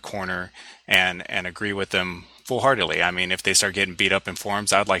for their corner and agree with them full-heartedly. I mean, if they start getting beat up in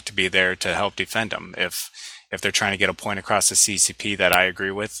forums, I'd like to be there to help defend them. If they're trying to get a point across the CCP that I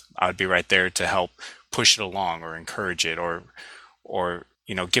agree with, I would be right there to help push it along or encourage it or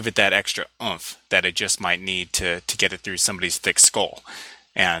give it that extra oomph that it just might need to get it through somebody's thick skull.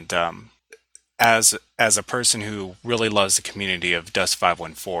 And as a person who really loves the community of Dust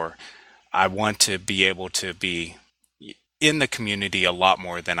 514, I want to be able to be in the community a lot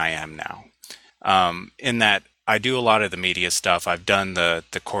more than I am now. in that I do a lot of the media stuff. I've done the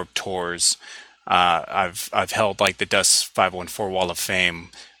corp tours. I've held like the Dust 514 Wall of Fame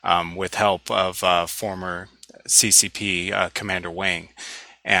with help of former CCP Commander Wang,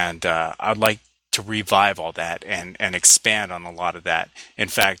 and I'd like to revive all that and expand on a lot of that. In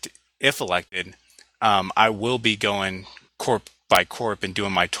fact, if elected, I will be going corp by corp and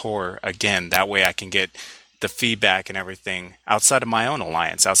doing my tour again. That way I can get the feedback and everything outside of my own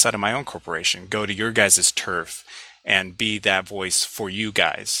alliance, outside of my own corporation, go to your guys' turf and be that voice for you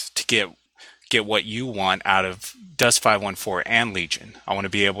guys to get what you want out of Dust 514 and Legion. I want to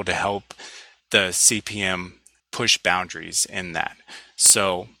be able to help the CPM push boundaries in that.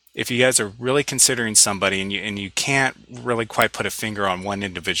 So if you guys are really considering somebody and you can't really quite put a finger on one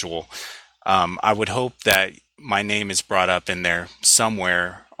individual, I would hope that my name is brought up in there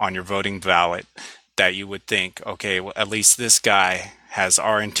somewhere on your voting ballot, that you would think, okay, well, at least this guy has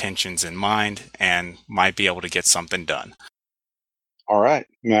our intentions in mind and might be able to get something done. All right,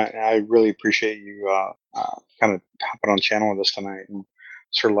 Matt, I really appreciate you kind of hopping on channel with us tonight and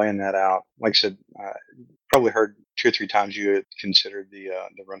sort of laying that out. Like I said, probably heard 2 or 3 times you had considered the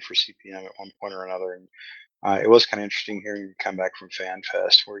run for CPM at one point or another, and it was kind of interesting hearing you come back from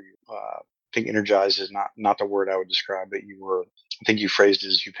FanFest, where you I think energized is not the word I would describe, but you were. I think you phrased it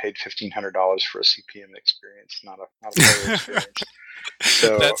as you paid $1,500 for a CPM experience, not a player experience.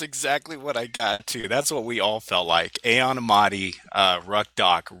 So that's exactly what I got too. That's what we all felt like. Aeon Amati,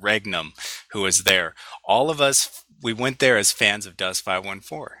 Rukdoc, Regnum, who was there. All of us, we went there as fans of Dust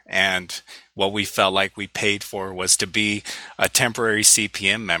 514. And what we felt like we paid for was to be a temporary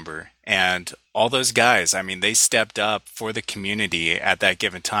CPM member. And all those guys, I mean, they stepped up for the community at that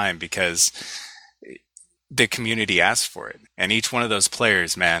given time because the community asked for it. And each one of those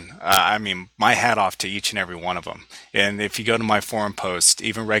players, man, I mean, my hat off to each and every one of them. And if you go to my forum post,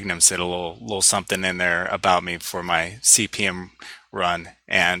 even Regnum said a little something in there about me for my CPM run.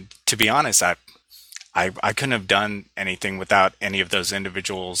 And to be honest, I couldn't have done anything without any of those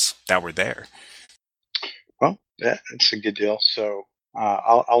individuals that were there. Well, yeah, it's a good deal. So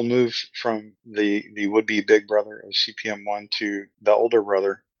I'll move from the would-be big brother of CPM1 to the older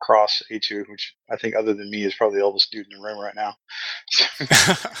brother, Cross A2, which I think other than me is probably the oldest dude in the room right now.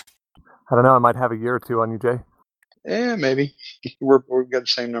 I don't know. I might have a year or 2 on you, Jay. Yeah, maybe. We've got the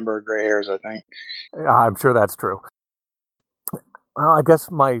same number of gray hairs, I think. I'm sure that's true. Well, I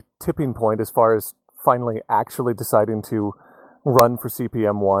guess my tipping point as far as finally actually deciding to run for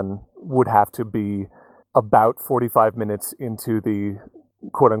CPM1 would have to be about 45 minutes into the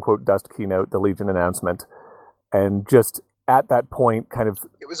quote-unquote Dust keynote, the Legion announcement. And just at that point, kind of...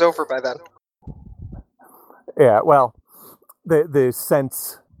 It was over by then. Yeah, well, the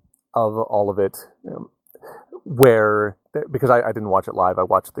sense of all of it, where... Because I didn't watch it live, I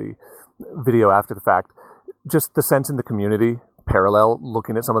watched the video after the fact. Just the sense in the community, parallel,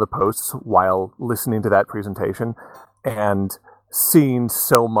 looking at some of the posts while listening to that presentation, and seeing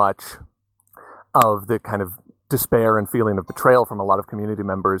so much of the kind of despair and feeling of betrayal from a lot of community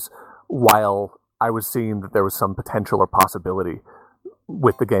members, while I was seeing that there was some potential or possibility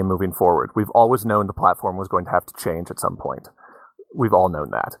with the game moving forward. We've always known the platform was going to have to change at some point. We've all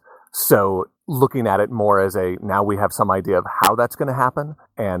known that. So looking at it more as now we have some idea of how that's going to happen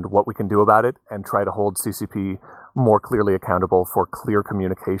and what we can do about it, and try to hold CCP more clearly accountable for clear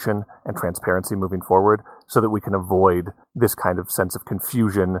communication and transparency moving forward, so that we can avoid this kind of sense of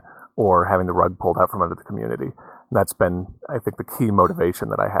confusion or having the rug pulled out from under the community. That's been, I think, the key motivation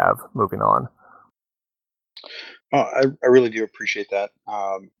that I have moving on. Well, I really do appreciate that,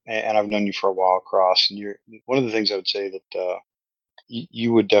 and I've known you for a while, Cross. And you're one of the things I would say that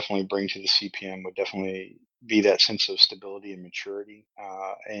you would definitely bring to the CPM would definitely be that sense of stability and maturity,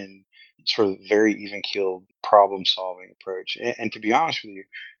 and sort of very even-keeled problem-solving approach. And to be honest with you,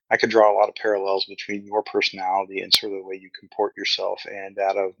 I could draw a lot of parallels between your personality and sort of the way you comport yourself and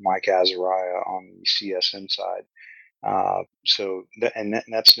that of Mike Azariah on the CSM side.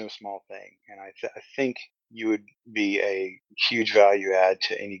 That's no small thing. And I think you would be a huge value add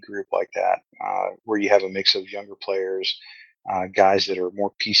to any group like that, where you have a mix of younger players, guys that are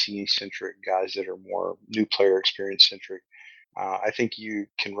more PC centric, guys that are more new player experience centric. I think you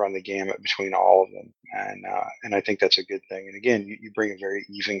can run the gamut between all of them, and I think that's a good thing. And again, you bring a very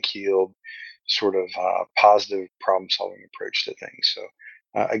even keeled, sort of positive problem solving approach to things. So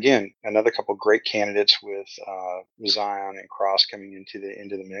again, another couple great candidates with Zion and Cross coming into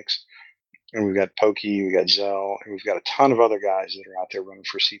the mix. And we've got Pokey, we've got Zell, and we've got a ton of other guys that are out there running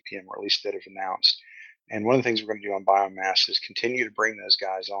for CPM, or at least that have announced. And one of the things we're going to do on Biomass is continue to bring those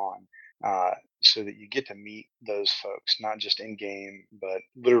guys on, so that you get to meet those folks, not just in game, but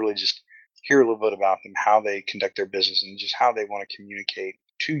literally just hear a little bit about them, how they conduct their business, and just how they want to communicate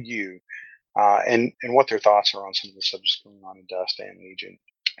to you, and what their thoughts are on some of the subjects going on in Dust and Legion.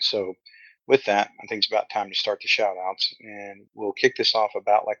 So, with that, I think it's about time to start the shout outs, and we'll kick this off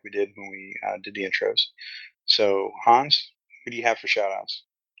about like we did when we did the intros. So, Hans, who do you have for shout outs?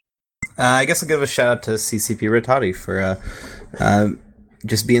 I guess I'll give a shout out to CCP Rotati for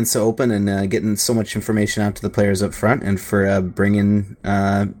just being so open and getting so much information out to the players up front, and for bringing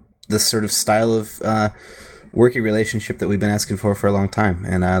this sort of style of working relationship that we've been asking for a long time.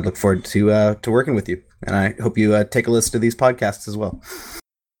 And I look forward to working with you. And I hope you take a listen to these podcasts as well.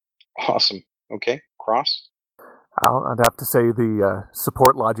 Awesome. Okay, Cross? I'd have to say the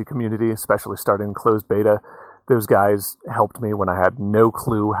support Logi community, especially starting closed beta, those guys helped me when I had no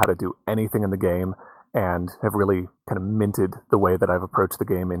clue how to do anything in the game, and have really kind of minted the way that I've approached the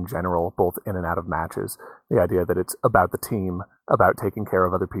game in general, both in and out of matches. The idea that it's about the team, about taking care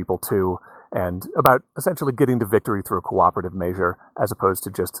of other people too, and about essentially getting to victory through a cooperative measure as opposed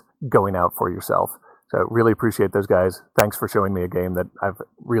to just going out for yourself. So really appreciate those guys. Thanks for showing me a game that I've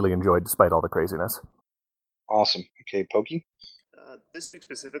really enjoyed despite all the craziness. Awesome. Okay, Pokey? This week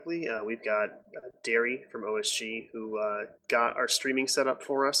specifically, we've got Derry from OSG who got our streaming set up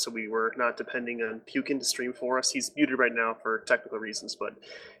for us, so we were not depending on Pukin to stream for us. He's muted right now for technical reasons, but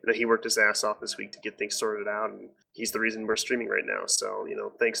he worked his ass off this week to get things sorted out, and he's the reason we're streaming right now. So,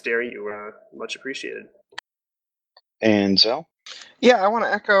 thanks, Derry. You are much appreciated. And Zell? Yeah, I want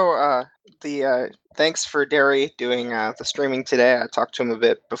to echo the thanks for Derry doing the streaming today. I talked to him a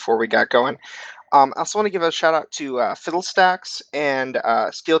bit before we got going. I also want to give a shout out to Fiddlestacks and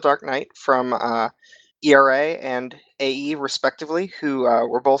Steel Dark Knight from ERA and AE, respectively, who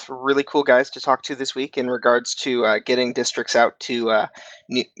were both really cool guys to talk to this week in regards to getting districts out to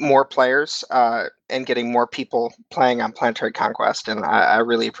more players and getting more people playing on Planetary Conquest. And I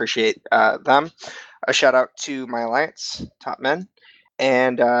really appreciate them. A shout out to my Alliance top men,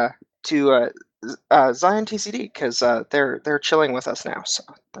 and to Zion TCD, because they're chilling with us now, so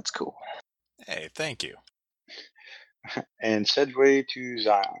that's cool. Hey, thank you. And segue to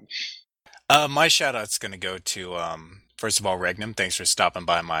Zion. My shout out's going to go to, first of all, Regnum. Thanks for stopping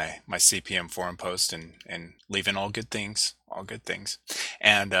by my CPM forum post and leaving all good things.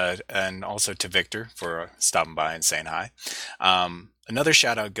 And also to Victor for stopping by and saying hi. Another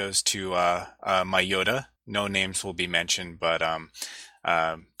shout out goes to my Yoda. No names will be mentioned, but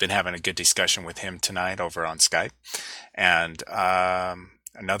been having a good discussion with him tonight over on Skype. And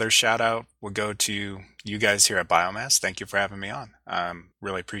another shout out will go to you guys here at Biomass. Thank you for having me on.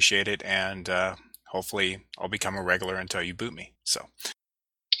 Really appreciate it, and hopefully I'll become a regular until you boot me. So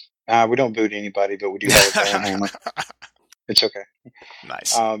we don't boot anybody, but we do have a ban hammer. It's okay.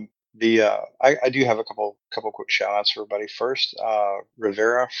 Nice. I do have a couple quick shout outs for everybody. First,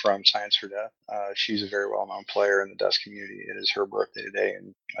 Rivera from Science for Death. She's a very well known player in the Dust community. It is her birthday today,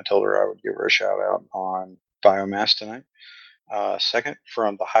 and I told her I would give her a shout out on Biomass tonight. Second,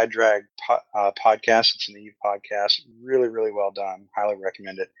 from the High Drag podcast. It's an Eve podcast. Really, really well done. Highly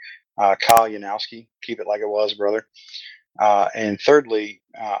recommend it. Kyle Yanowski, keep it like it was, brother. And thirdly,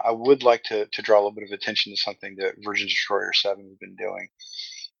 I would like to draw a little bit of attention to something that Virgin Destroyer 7 has been doing.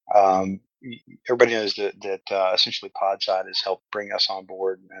 Everybody knows that essentially Podside has helped bring us on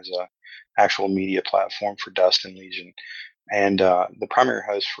board as a actual media platform for Dust and Legion. And the primary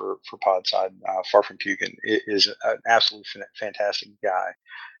host for Podside, Far From Pukin, is an absolutely fantastic guy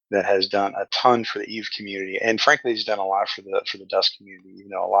that has done a ton for the Eve community, and frankly, he's done a lot for the Dust community.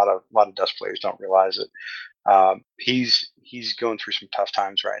 A lot of Dust players don't realize it. He's going through some tough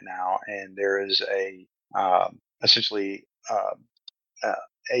times right now, and there is essentially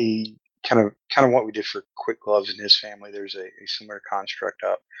a kind of what we did for Quick Gloves and his family. There's a similar construct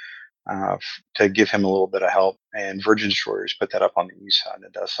up to give him a little bit of help, and Virgin Destroyers put that up on the east side and the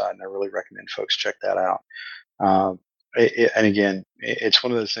Dust side, and I really recommend folks check that out. And again, it's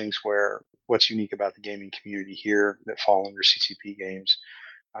one of those things where what's unique about the gaming community here that fall under CCP games,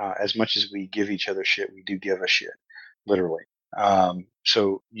 as much as we give each other shit, we do give a shit, literally.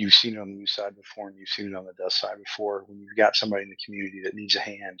 So you've seen it on the east side before, and you've seen it on the Dust side before. When you've got somebody in the community that needs a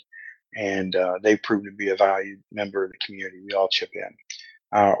hand, and they've proven to be a valued member of the community, we all chip in.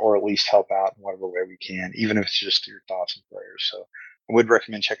 Or at least help out in whatever way we can, even if it's just through thoughts and prayers. So I would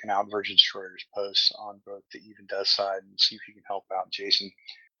recommend checking out Virgin Destroyer's posts on both the Eve and Dust side and see if you can help out Jason.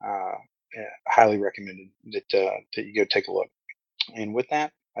 Highly recommended that you go take a look. And with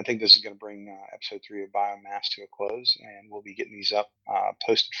that, I think this is going to bring episode 3 of Biomass to a close, and we'll be getting these up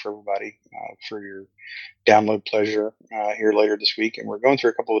posted for everybody for your download pleasure here later this week. And we're going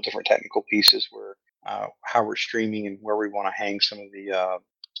through a couple of different technical pieces where how we're streaming and where we want to hang some of the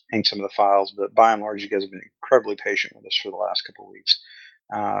hang some of the files. But by and large, you guys have been incredibly patient with us for the last couple of weeks.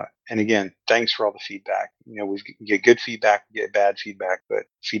 And again, thanks for all the feedback. We get good feedback, we get bad feedback, but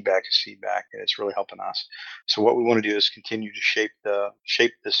feedback is feedback, and it's really helping us. So what we want to do is continue to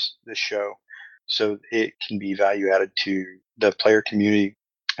shape this show so it can be value added to the player community,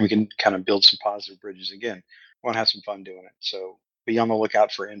 and we can kind of build some positive bridges. Again, we want to have some fun doing it. So be on the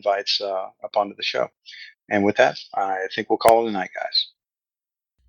lookout for invites up onto the show. And with that, I think we'll call it a night, guys.